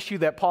real issue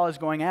that Paul is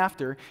going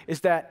after,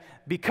 is that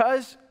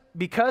because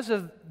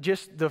of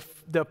just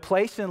the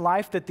place in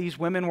life that these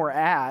women were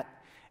at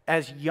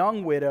as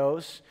young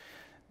widows,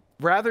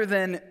 rather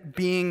than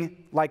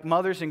being like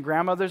mothers and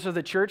grandmothers of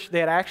the church, they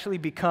had actually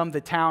become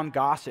the town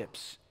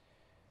gossips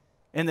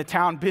and the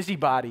town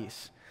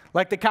busybodies.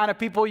 Like the kind of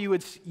people you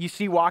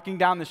see walking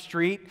down the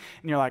street,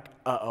 and you're like,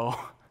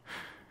 uh-oh,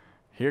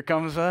 here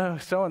comes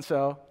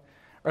so-and-so.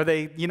 Or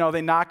they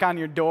knock on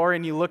your door,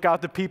 and you look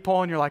out the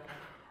people, and you're like,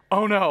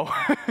 oh no,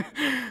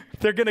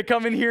 they're going to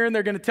come in here and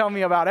they're going to tell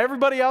me about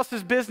everybody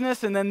else's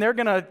business, and then they're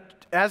going to,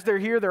 as they're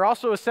here, they're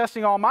also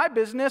assessing all my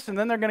business, and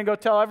then they're going to go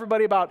tell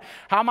everybody about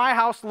how my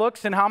house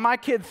looks and how my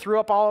kid threw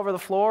up all over the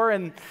floor.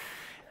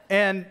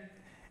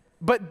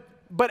 But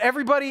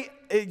everybody,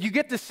 you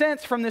get the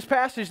sense from this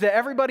passage that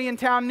everybody in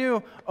town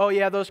knew, oh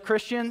yeah, those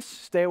Christians,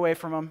 stay away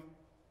from them.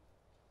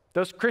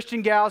 Those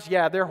Christian gals,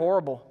 yeah, they're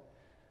horrible.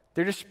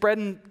 They're just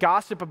spreading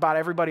gossip about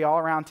everybody all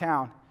around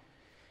town.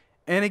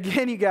 And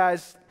again, you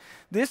guys,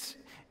 this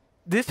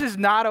is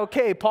not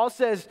okay. Paul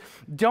says,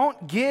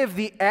 don't give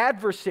the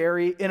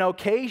adversary an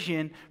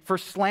occasion for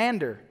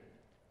slander.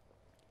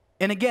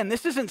 And again,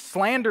 this isn't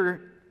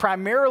slander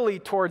primarily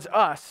towards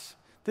us.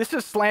 This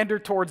is slander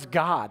towards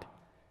God.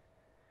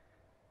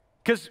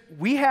 Because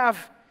we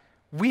have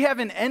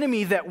an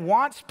enemy that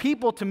wants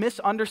people to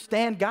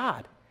misunderstand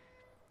God.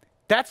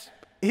 That's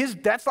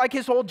like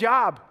his whole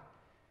job.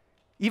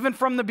 Even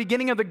from the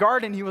beginning of the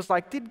garden, he was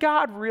like, did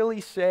God really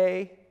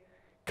say?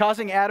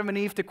 Causing Adam and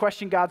Eve to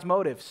question God's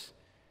motives.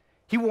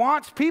 He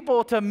wants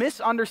people to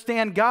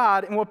misunderstand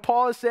God, and what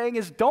Paul is saying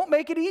is don't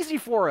make it easy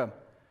for him.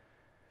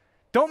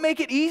 Don't make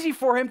it easy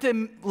for him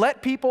to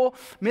let people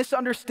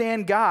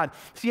misunderstand God.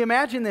 See,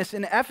 imagine this.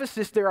 In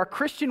Ephesus, there are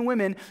Christian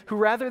women who,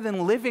 rather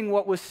than living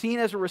what was seen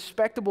as a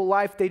respectable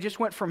life, they just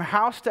went from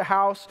house to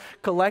house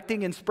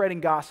collecting and spreading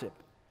gossip.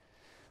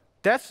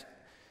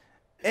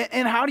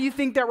 And how do you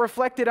think that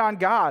reflected on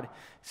God?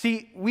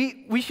 See,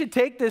 we should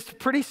take this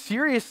pretty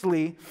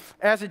seriously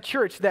as a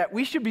church, that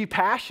we should be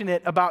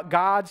passionate about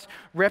God's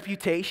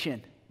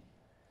reputation.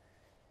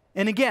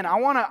 And again,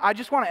 I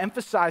just want to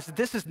emphasize that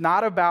this is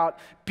not about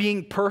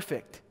being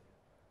perfect.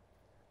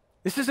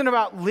 This isn't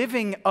about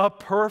living a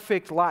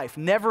perfect life,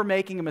 never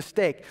making a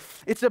mistake.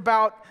 It's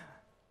about,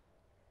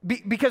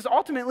 because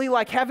ultimately,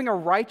 like having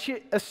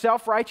a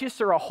self-righteous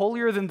or a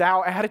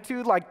holier-than-thou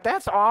attitude, like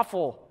that's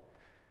awful.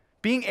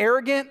 Being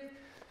arrogant,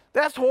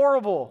 that's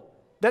horrible.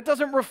 That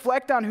doesn't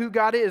reflect on who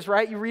God is,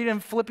 right? You read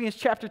in Philippians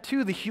chapter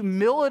 2, the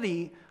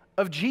humility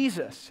of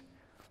Jesus,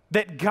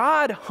 that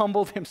God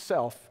humbled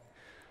himself.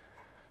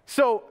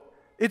 So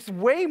it's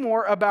way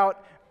more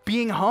about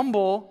being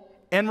humble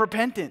and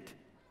repentant.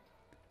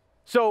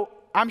 So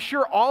I'm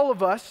sure all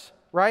of us,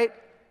 right,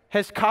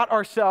 has caught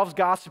ourselves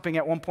gossiping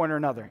at one point or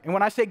another. And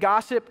when I say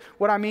gossip,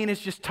 what I mean is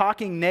just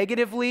talking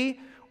negatively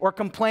or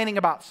complaining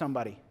about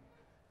somebody.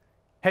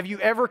 Have you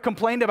ever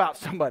complained about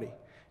somebody?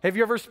 Have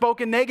you ever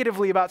spoken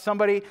negatively about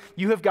somebody?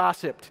 You have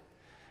gossiped.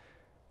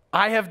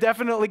 I have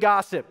definitely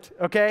gossiped,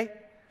 okay?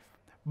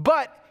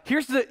 But here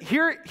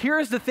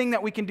is the thing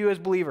that we can do as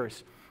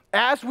believers.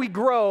 As we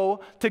grow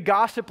to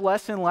gossip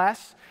less and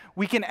less,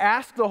 we can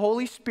ask the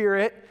Holy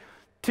Spirit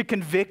to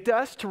convict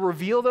us, to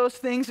reveal those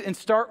things, and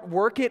start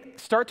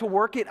to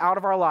work it out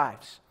of our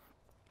lives.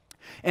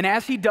 And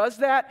as he does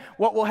that,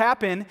 what will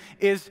happen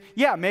is,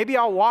 maybe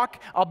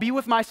I'll be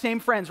with my same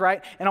friends,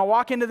 right? And I'll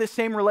walk into this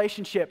same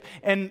relationship.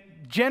 And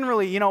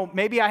generally,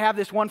 maybe I have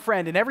this one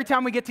friend, and every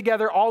time we get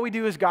together, all we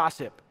do is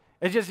gossip.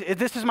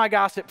 This is my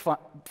gossip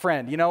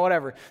friend,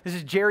 whatever. This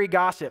is Jerry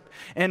Gossip.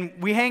 And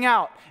we hang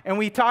out, and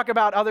we talk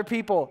about other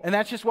people, and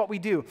that's just what we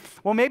do.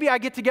 Well, maybe I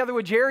get together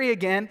with Jerry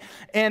again,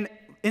 and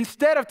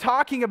instead of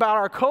talking about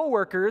our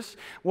coworkers,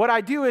 what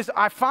I do is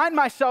I find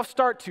myself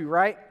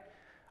right?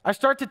 I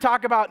start to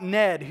talk about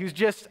Ned,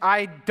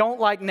 I don't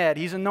like Ned.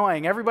 He's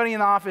annoying. Everybody in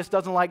the office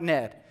doesn't like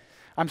Ned.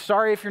 I'm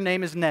sorry if your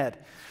name is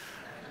Ned.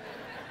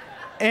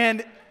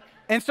 And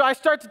so I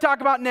start to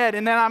talk about Ned,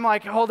 and then I'm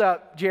like, hold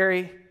up,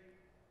 Jerry.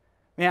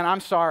 Man,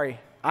 I'm sorry.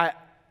 I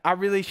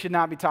really should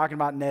not be talking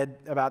about Ned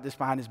about this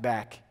behind his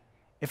back.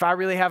 If I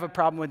really have a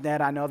problem with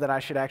Ned, I know that I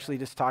should actually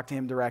just talk to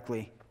him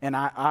directly. And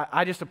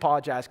I just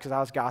apologize because I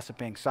was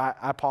gossiping. So I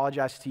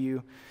apologize to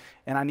you,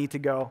 and I need to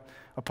go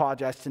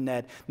apologize to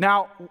Ned.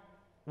 Now,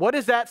 what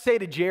does that say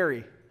to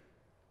Jerry?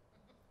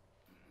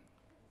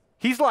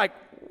 He's like,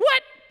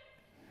 what?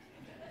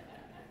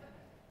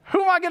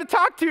 Who am I going to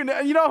talk to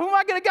now? Who am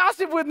I going to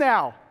gossip with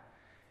now?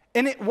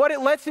 And what it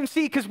lets him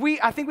see, because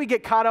I think we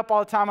get caught up all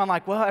the time on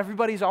like, well,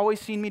 everybody's always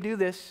seen me do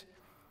this.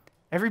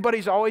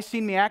 Everybody's always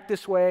seen me act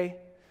this way.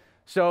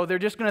 So they're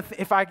just going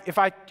to, if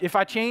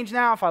I change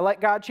now, if I let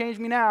God change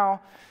me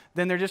now,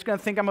 then they're just going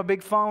to think I'm a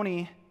big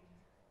phony.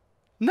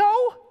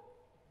 No,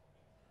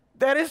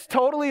 that is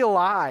totally a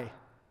lie.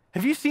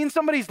 Have you seen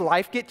somebody's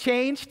life get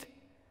changed?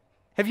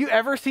 Have you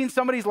ever seen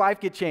somebody's life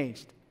get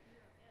changed?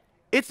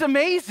 It's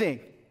amazing.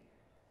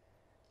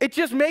 It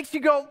just makes you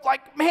go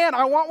like, man,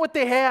 I want what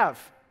they have.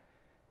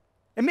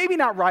 And maybe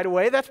not right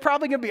away. That's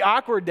probably going to be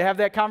awkward to have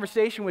that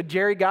conversation with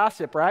Jerry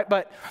Gossip, right?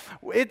 But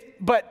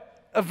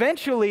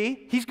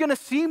eventually, he's going to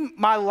see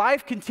my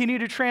life continue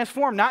to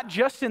transform, not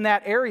just in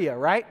that area,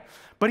 right?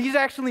 But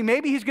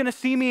maybe he's going to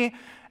see me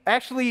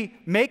actually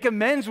make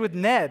amends with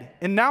Ned.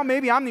 And now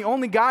maybe I'm the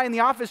only guy in the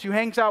office who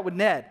hangs out with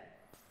Ned.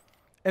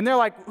 And they're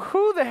like,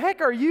 who the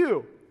heck are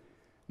you?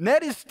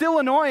 Ned is still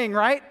annoying,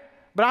 right?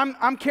 But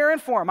I'm caring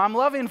for him. I'm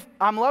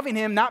loving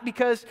him, not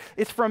because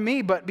it's from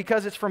me, but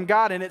because it's from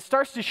God. And it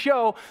starts to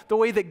show the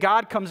way that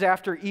God comes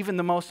after even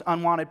the most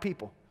unwanted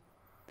people.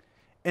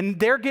 And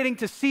they're getting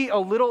to see a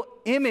little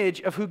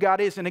image of who God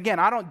is. And again,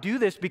 I don't do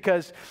this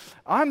because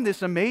I'm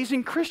this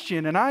amazing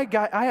Christian and I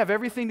have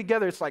everything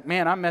together. It's like,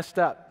 man, I'm messed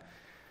up.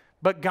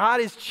 But God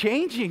is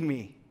changing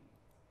me.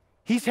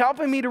 He's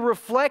helping me to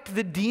reflect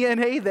the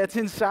DNA that's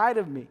inside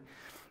of me.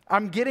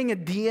 I'm getting a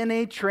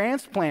DNA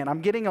transplant. I'm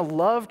getting a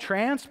love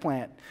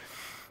transplant.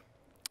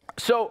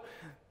 So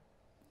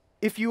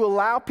if you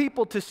allow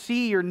people to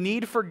see your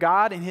need for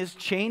God and His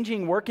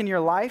changing work in your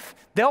life,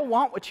 they'll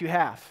want what you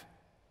have.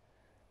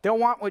 They'll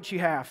want what you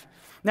have.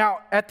 Now,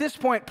 at this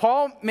point,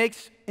 Paul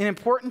makes an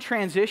important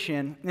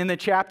transition in the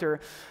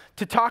chapter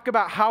to talk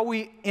about how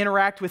we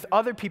interact with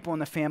other people in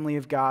the family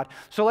of God.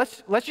 So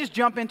let's just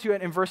jump into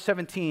it in verse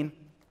 17.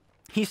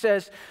 He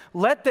says,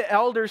 let the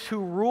elders who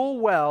rule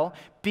well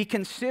be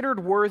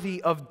considered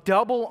worthy of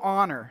double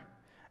honor,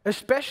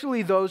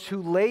 especially those who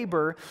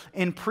labor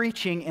in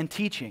preaching and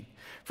teaching.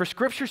 For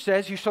Scripture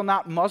says, you shall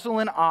not muzzle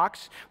an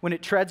ox when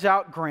it treads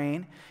out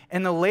grain,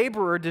 and the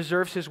laborer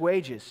deserves his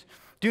wages.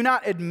 Do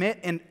not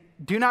admit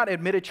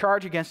a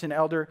charge against an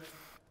elder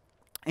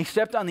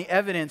except on the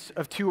evidence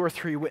of 2 or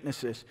 3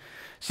 witnesses.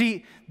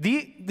 See,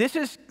 this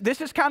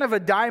is kind of a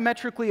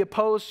diametrically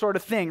opposed sort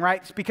of thing, right?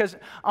 It's because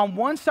on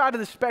one side of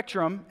the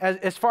spectrum,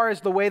 as far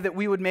as the way that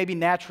we would maybe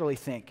naturally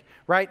think,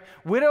 right?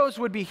 Widows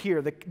would be here,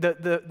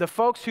 the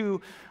folks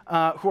who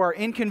are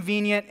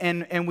inconvenient,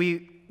 and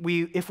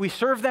if we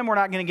serve them, we're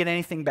not going to get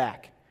anything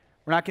back.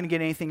 We're not going to get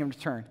anything in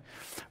return.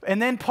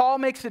 And then Paul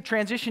makes a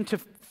transition to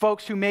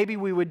folks who maybe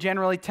we would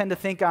generally tend to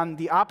think on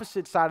the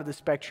opposite side of the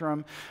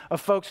spectrum of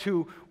folks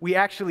who we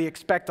actually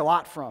expect a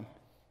lot from.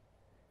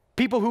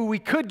 People who we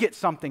could get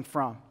something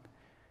from.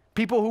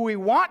 People who we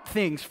want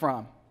things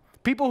from.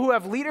 People who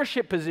have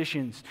leadership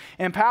positions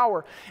and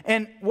power.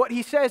 And what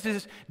he says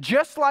is,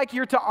 just like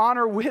you're to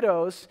honor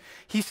widows,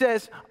 he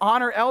says,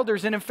 honor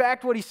elders. And in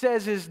fact, what he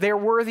says is they're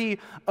worthy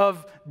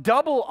of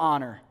double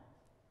honor.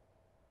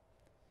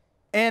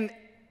 And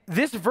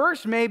this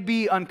verse may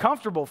be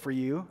uncomfortable for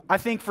you. I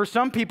think for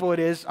some people it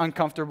is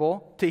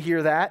uncomfortable to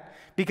hear that,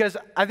 because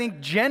I think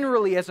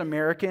generally as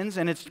Americans,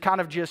 and it's kind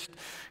of just,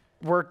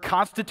 we're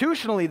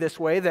constitutionally this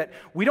way, that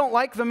we don't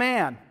like the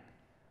man.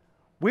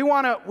 We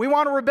want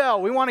to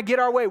rebel. We want to get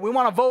our way. We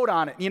want to vote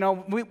on it.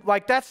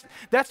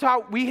 That's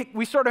how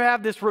we sort of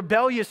have this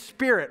rebellious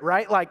spirit,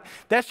 right? Like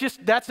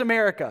that's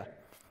America.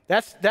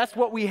 That's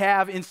what we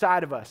have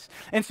inside of us.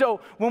 And so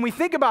when we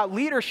think about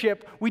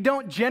leadership, we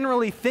don't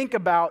generally think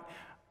about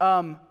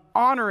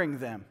honoring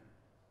them.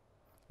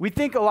 We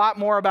think a lot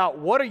more about,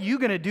 what are you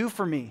going to do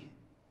for me?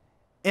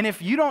 And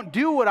if you don't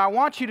do what I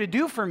want you to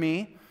do for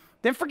me,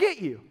 then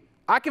forget you.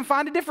 I can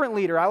find a different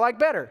leader I like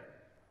better.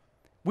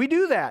 We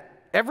do that.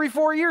 Every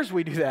 4 years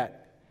we do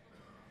that.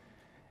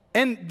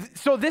 And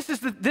so this is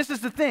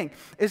the thing,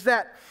 is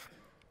that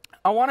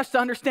I want us to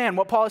understand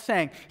what Paul is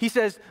saying. He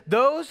says,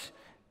 those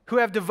who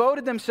have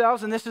devoted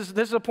themselves, and this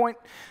is a point,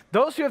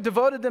 those who have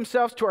devoted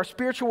themselves to our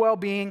spiritual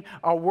well-being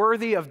are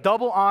worthy of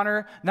double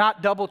honor,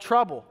 not double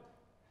trouble.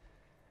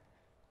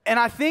 And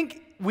I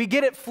think we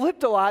get it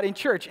flipped a lot in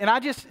church. And I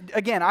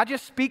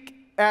just speak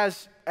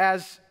as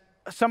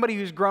somebody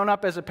who's grown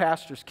up as a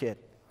pastor's kid.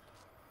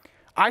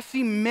 I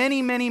see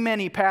many, many,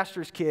 many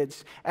pastors'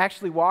 kids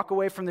actually walk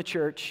away from the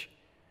church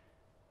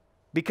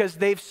because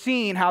they've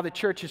seen how the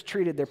church has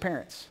treated their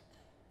parents.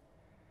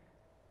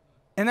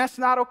 And that's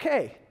not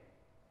okay.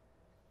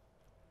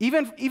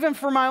 Even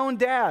for my own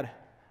dad,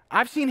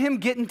 I've seen him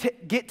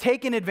get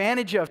taken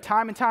advantage of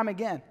time and time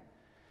again.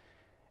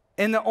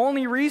 And the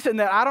only reason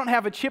that I don't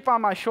have a chip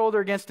on my shoulder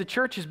against the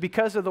church is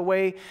because of the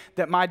way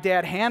that my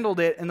dad handled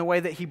it and the way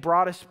that he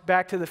brought us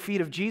back to the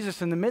feet of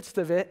Jesus in the midst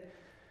of it.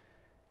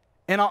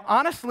 And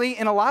honestly,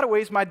 in a lot of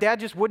ways, my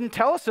dad just wouldn't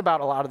tell us about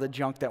a lot of the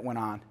junk that went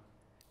on.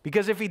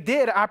 Because if he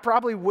did, I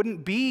probably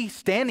wouldn't be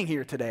standing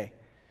here today.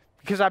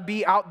 Because I'd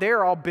be out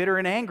there all bitter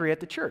and angry at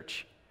the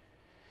church.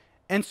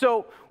 And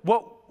so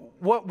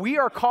what we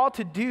are called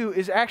to do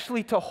is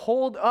actually to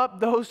hold up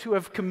those who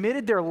have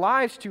committed their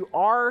lives to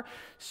our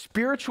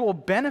spiritual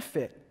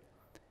benefit.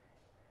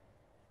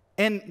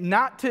 And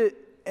not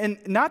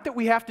that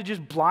we have to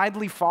just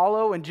blindly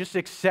follow and just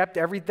accept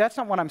that's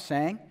not what I'm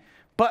saying.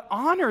 But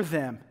honor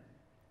them.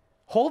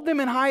 Hold them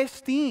in high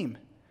esteem.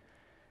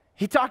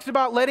 He talks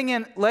about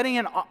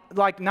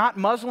like not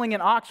muzzling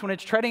an ox when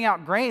it's treading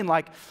out grain.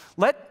 Like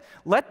let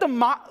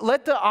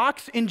the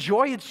ox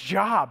enjoy its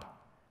job.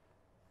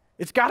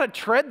 It's got to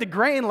tread the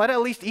grain. Let it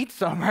at least eat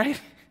some, right?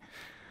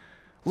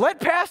 Let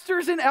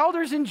pastors and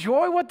elders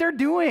enjoy what they're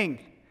doing.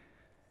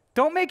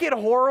 Don't make it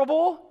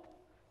horrible.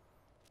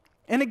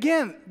 And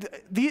again,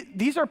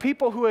 these are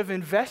people who have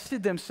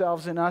invested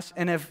themselves in us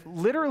and have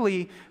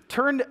literally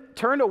turned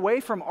away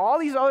from all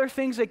these other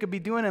things they could be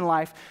doing in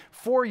life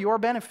for your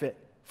benefit,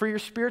 for your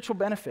spiritual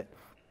benefit.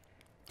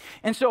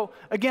 And so,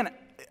 again,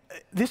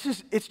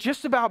 it's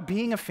just about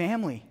being a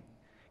family.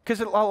 Because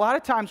a lot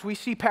of times we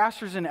see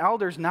pastors and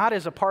elders not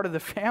as a part of the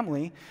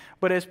family,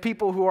 but as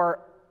people who are,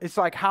 it's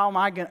like, how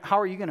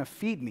are you going to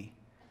feed me?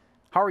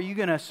 How are you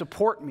going to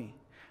support me?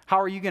 How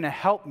are you going to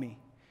help me?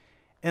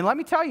 And let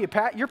me tell you,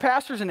 your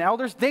pastors and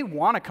elders, they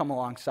want to come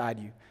alongside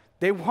you.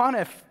 They want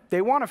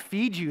to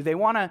feed you. They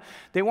want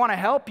to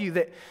help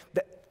you.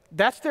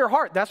 That's their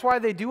heart. That's why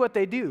they do what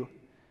they do.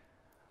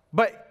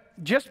 But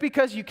just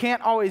because you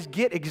can't always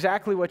get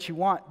exactly what you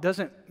want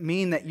doesn't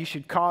mean that you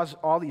should cause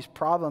all these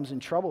problems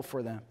and trouble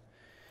for them.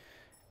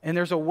 And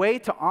there's a way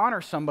to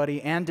honor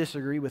somebody and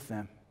disagree with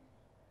them.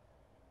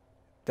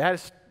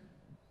 That's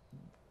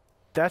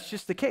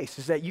just the case,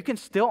 is that you can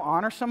still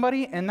honor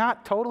somebody and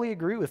not totally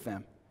agree with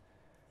them.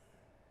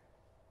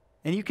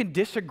 And you can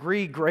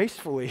disagree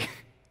gracefully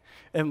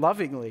and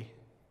lovingly.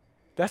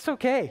 That's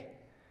okay.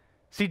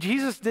 See,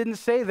 Jesus didn't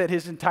say that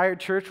his entire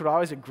church would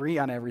always agree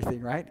on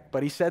everything, right?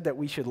 But he said that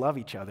we should love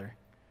each other.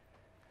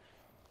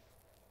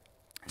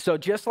 So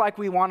just like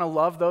we want to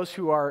love those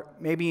who are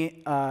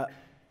maybe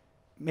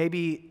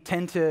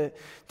tend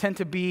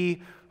to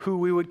be who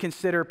we would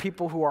consider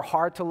people who are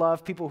hard to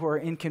love, people who are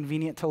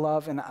inconvenient to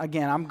love. And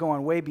again, I'm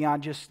going way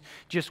beyond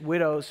just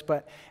widows,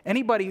 but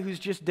anybody who's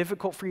just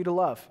difficult for you to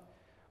love.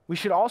 We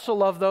should also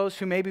love those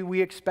who maybe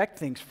we expect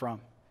things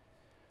from.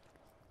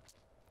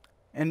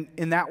 And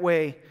in that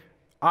way,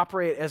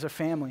 operate as a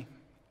family.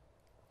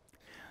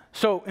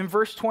 So in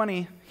verse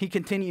 20, he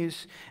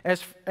continues,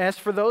 as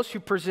for those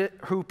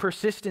who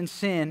persist in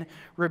sin,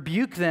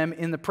 rebuke them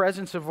in the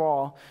presence of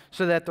all,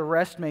 so that the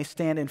rest may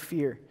stand in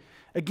fear.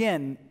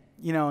 Again,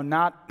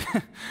 not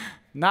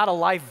a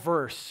life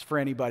verse for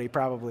anybody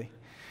probably.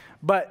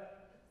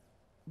 But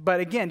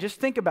again, just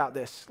think about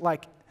this.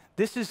 Like,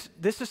 this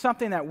is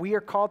something that we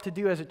are called to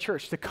do as a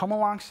church, to come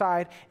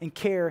alongside and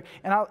care.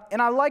 And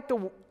I like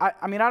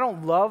I'm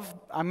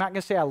not going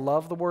to say I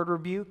love the word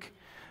rebuke,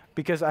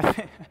 because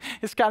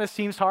this kind of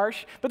seems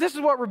harsh. But this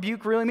is what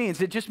rebuke really means.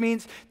 It just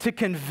means to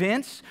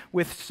convince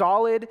with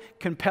solid,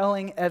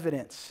 compelling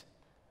evidence,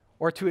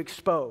 or to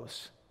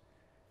expose.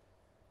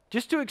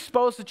 Just to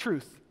expose the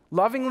truth.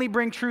 Lovingly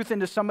bring truth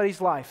into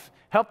somebody's life.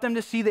 Help them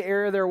to see the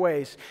error of their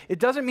ways. It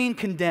doesn't mean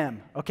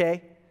condemn,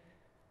 okay?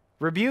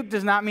 Rebuke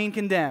does not mean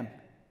condemn.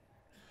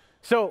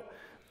 So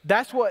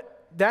that's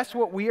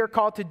what we are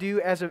called to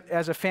do as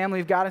a family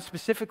of God, and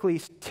specifically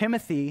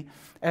Timothy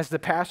as the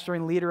pastor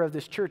and leader of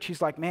this church.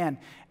 He's like, man,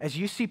 as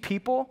you see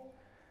people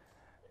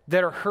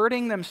that are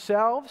hurting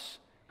themselves,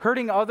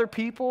 hurting other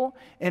people,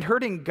 and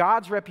hurting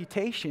God's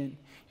reputation,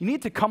 you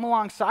need to come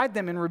alongside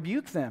them and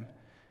rebuke them.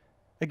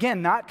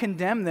 Again, not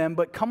condemn them,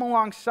 but come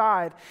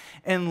alongside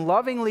and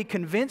lovingly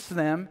convince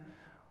them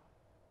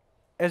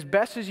as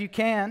best as you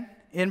can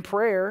in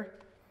prayer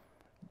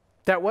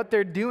that what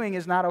they're doing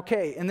is not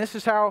okay. And this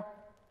is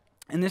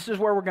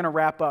where we're going to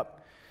wrap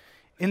up.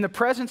 In the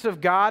presence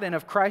of God and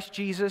of Christ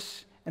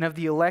Jesus and of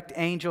the elect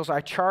angels,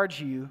 I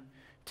charge you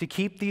to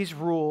keep these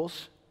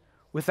rules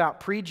without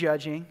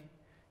prejudging,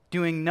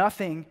 doing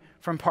nothing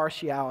from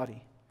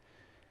partiality.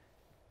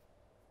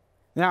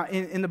 Now,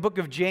 in the book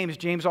of James,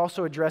 James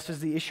also addresses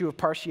the issue of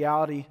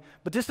partiality.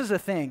 But this is the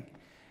thing,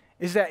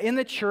 is that in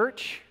the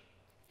church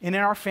and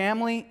in our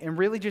family and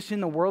really just in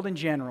the world in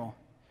general,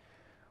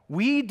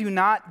 we do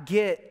not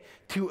get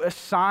to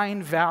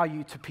assign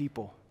value to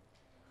people.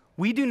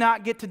 We do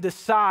not get to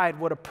decide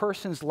what a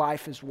person's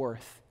life is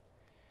worth.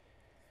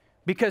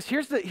 Because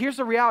here's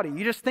the reality.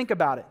 You just think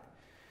about it.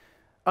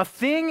 A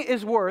thing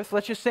is worth,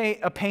 let's just say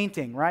a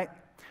painting, right?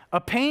 A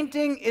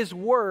painting is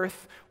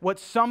worth what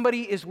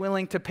somebody is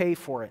willing to pay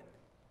for it.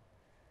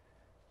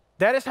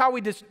 That is how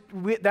we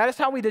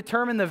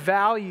determine the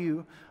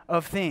value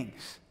of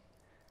things.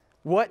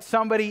 What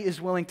somebody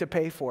is willing to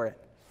pay for it.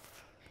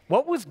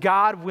 What was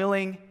God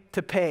willing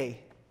to pay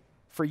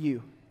for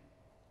you?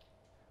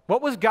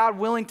 What was God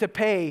willing to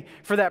pay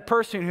for that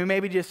person who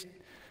maybe just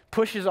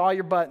pushes all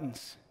your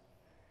buttons?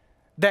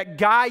 That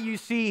guy you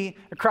see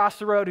across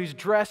the road who's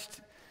dressed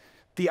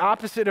the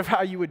opposite of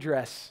how you would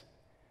dress?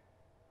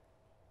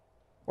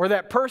 Or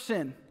that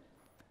person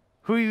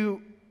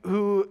who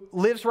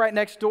lives right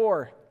next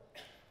door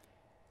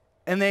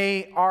and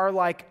they are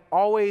like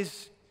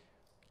always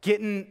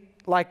getting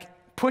like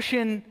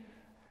pushing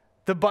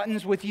the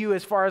buttons with you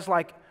as far as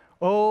like,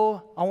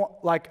 oh,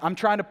 I'm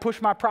trying to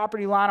push my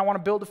property line. I want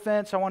to build a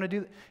fence. I want to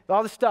do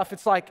all this stuff.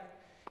 It's like,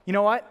 you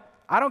know what?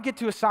 I don't get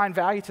to assign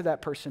value to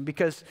that person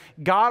because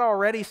God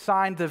already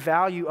signed the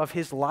value of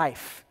his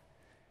life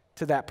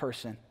to that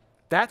person.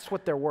 That's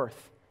what they're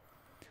worth.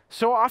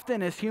 So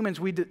often as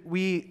humans,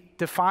 we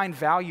define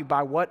value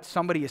by what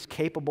somebody is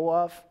capable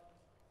of,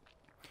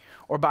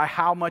 or by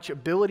how much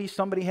ability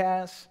somebody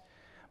has,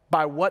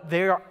 by what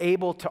they are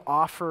able to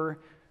offer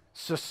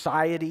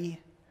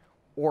society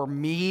or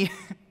me.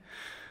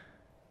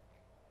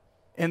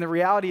 And the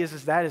reality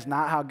is that is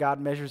not how God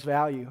measures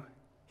value.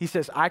 He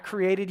says, I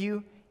created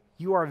you.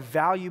 You are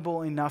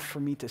valuable enough for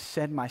me to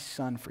send my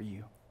son for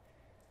you.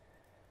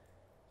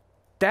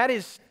 That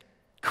is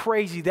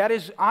crazy. That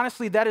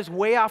is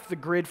way off the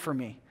grid for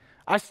me.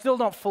 I still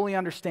don't fully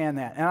understand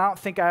that, and I don't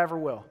think I ever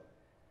will.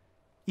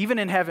 Even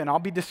in heaven, I'll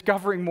be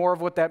discovering more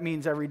of what that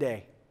means every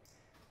day.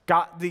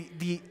 God,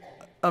 the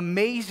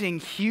amazing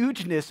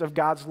hugeness of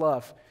God's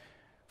love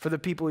for the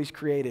people he's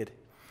created.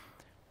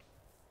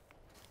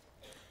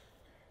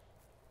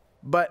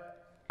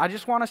 But I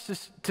just want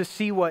us to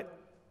see what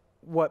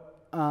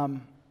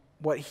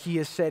he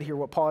has said here,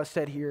 what Paul has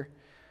said here.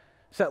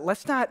 So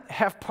let's not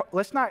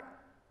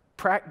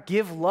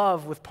give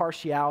love with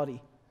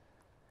partiality.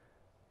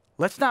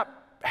 Let's not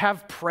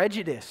have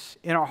prejudice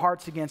in our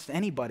hearts against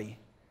anybody.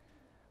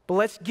 But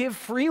let's give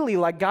freely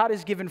like God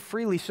has given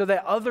freely so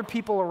that other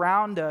people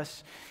around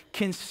us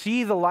can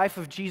see the life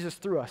of Jesus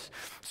through us.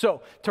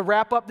 So to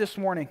wrap up this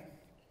morning,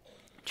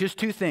 just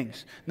two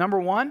things. Number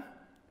one,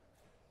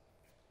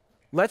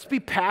 let's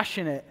be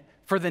passionate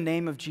for the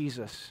name of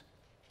Jesus.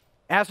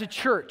 As a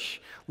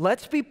church,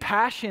 let's be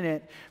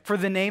passionate for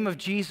the name of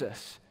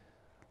Jesus.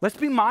 Let's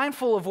be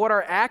mindful of what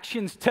our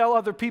actions tell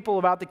other people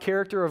about the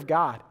character of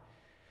God.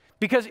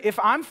 Because if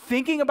I'm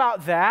thinking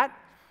about that,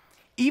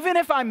 even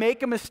if I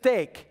make a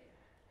mistake,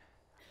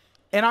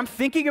 and I'm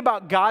thinking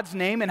about God's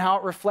name and how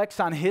it reflects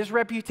on his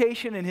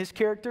reputation and his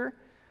character,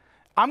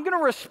 I'm going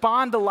to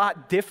respond a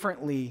lot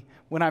differently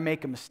when I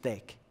make a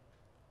mistake.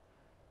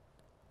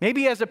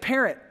 Maybe as a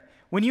parent,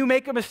 when you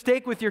make a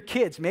mistake with your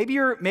kids, maybe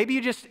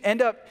you just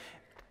end up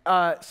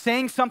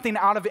saying something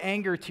out of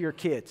anger to your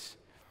kids.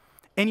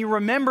 And you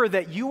remember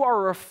that you are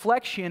a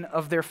reflection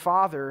of their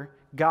Father,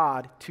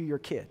 God, to your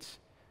kids.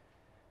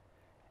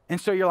 And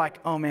so you're like,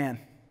 oh man,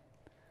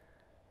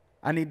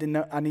 I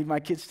need my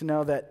kids to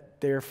know that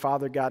their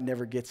Father, God,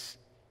 never gets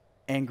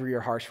angry or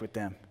harsh with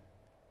them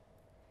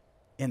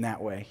in that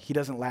way. He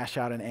doesn't lash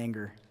out in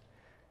anger.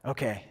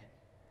 Okay.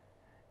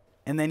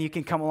 And then you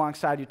can come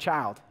alongside your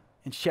child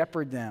and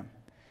shepherd them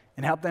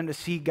and help them to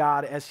see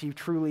God as he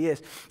truly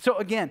is. So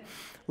again,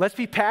 let's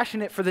be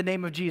passionate for the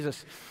name of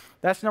Jesus.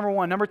 That's number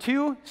one. Number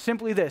two,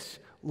 simply this: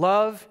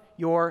 love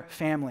your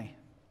family.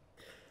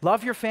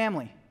 Love your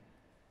family.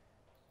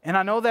 And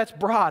I know that's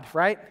broad,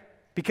 right?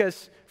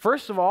 Because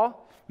first of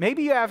all,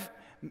 maybe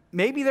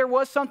there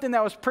was something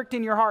that was pricked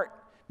in your heart.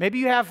 Maybe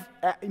you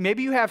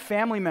have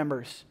family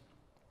members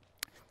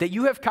that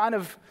you have kind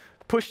of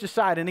pushed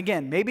aside. And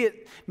again, maybe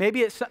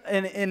it's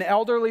an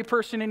elderly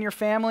person in your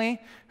family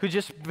who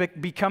just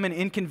become an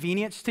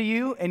inconvenience to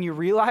you, and you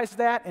realize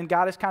that, and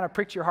God has kind of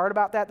pricked your heart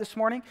about that this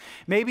morning.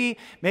 Maybe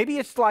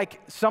it's like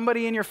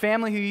somebody in your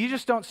family who you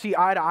just don't see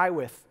eye to eye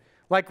with.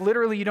 Like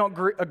literally you don't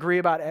agree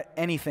about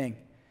anything.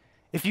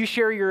 If you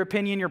share your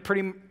opinion, you're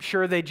pretty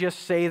sure they just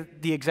say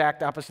the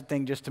exact opposite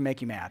thing just to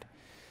make you mad.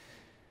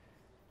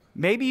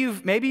 Maybe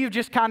you've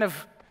just kind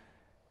of,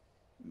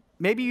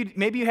 maybe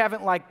you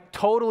haven't like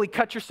totally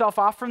cut yourself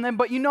off from them,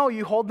 but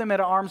you hold them at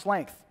an arm's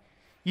length.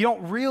 You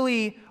don't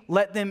really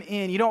let them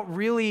in. You don't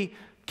really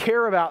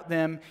care about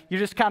them. You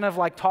just kind of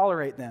like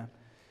tolerate them.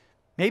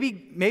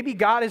 Maybe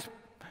God is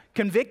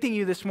convicting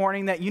you this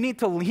morning that you need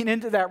to lean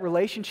into that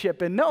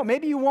relationship. And no,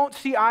 maybe you won't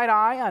see eye to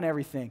eye on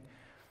everything,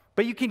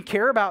 but you can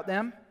care about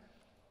them.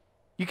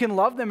 You can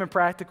love them in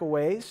practical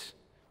ways.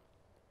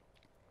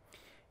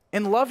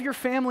 And love your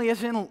family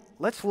as in,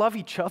 let's love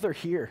each other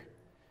here.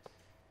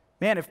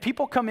 Man, if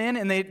people come in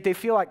and they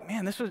feel like,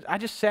 man, I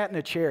just sat in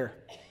a chair.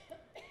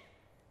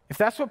 If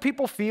that's what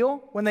people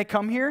feel when they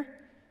come here,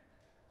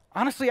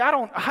 honestly,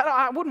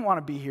 I wouldn't want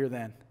to be here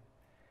then.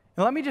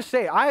 And let me just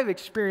say, I have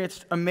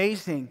experienced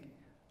amazing,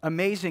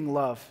 amazing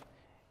love,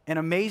 an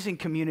amazing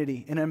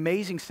community, an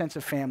amazing sense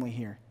of family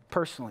here.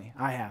 Personally,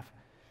 I have.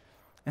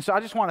 And so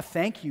I just want to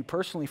thank you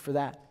personally for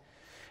that.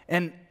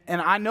 And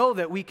I know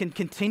that we can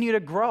continue to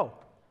grow.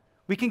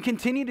 We can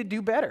continue to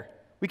do better.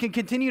 We can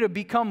continue to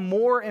become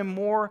more and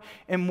more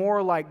and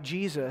more like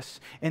Jesus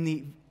and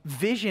the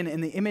vision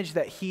and the image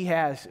that he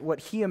has,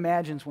 what he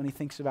imagines when he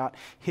thinks about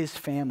his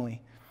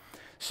family.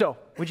 So,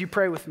 would you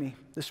pray with me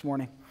this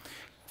morning?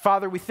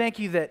 Father, we thank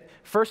you that,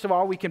 first of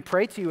all, we can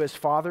pray to you as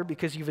Father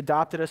because you've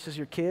adopted us as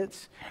your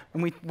kids.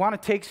 And we want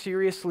to take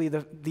seriously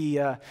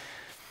the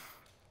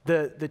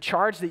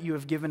charge that you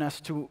have given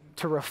us to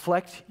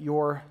reflect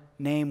your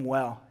name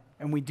well.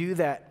 And we do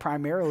that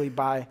primarily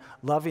by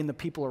loving the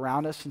people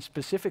around us and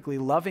specifically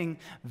loving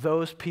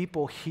those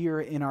people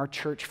here in our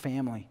church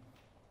family.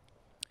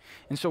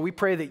 And so we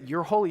pray that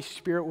your Holy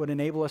Spirit would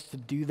enable us to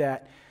do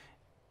that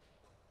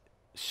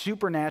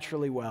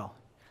supernaturally well.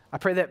 I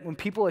pray that when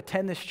people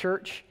attend this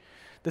church,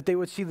 that they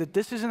would see that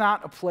this is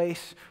not a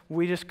place where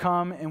we just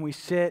come and we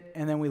sit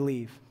and then we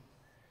leave.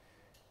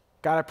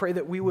 God, I pray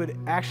that we would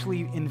actually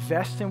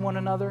invest in one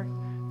another,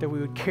 that we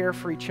would care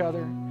for each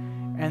other,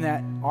 and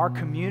that our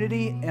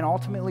community and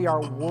ultimately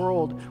our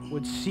world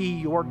would see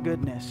your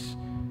goodness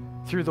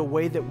through the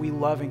way that we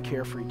love and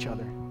care for each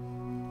other.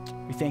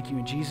 We thank you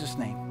in Jesus'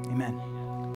 name. Amen.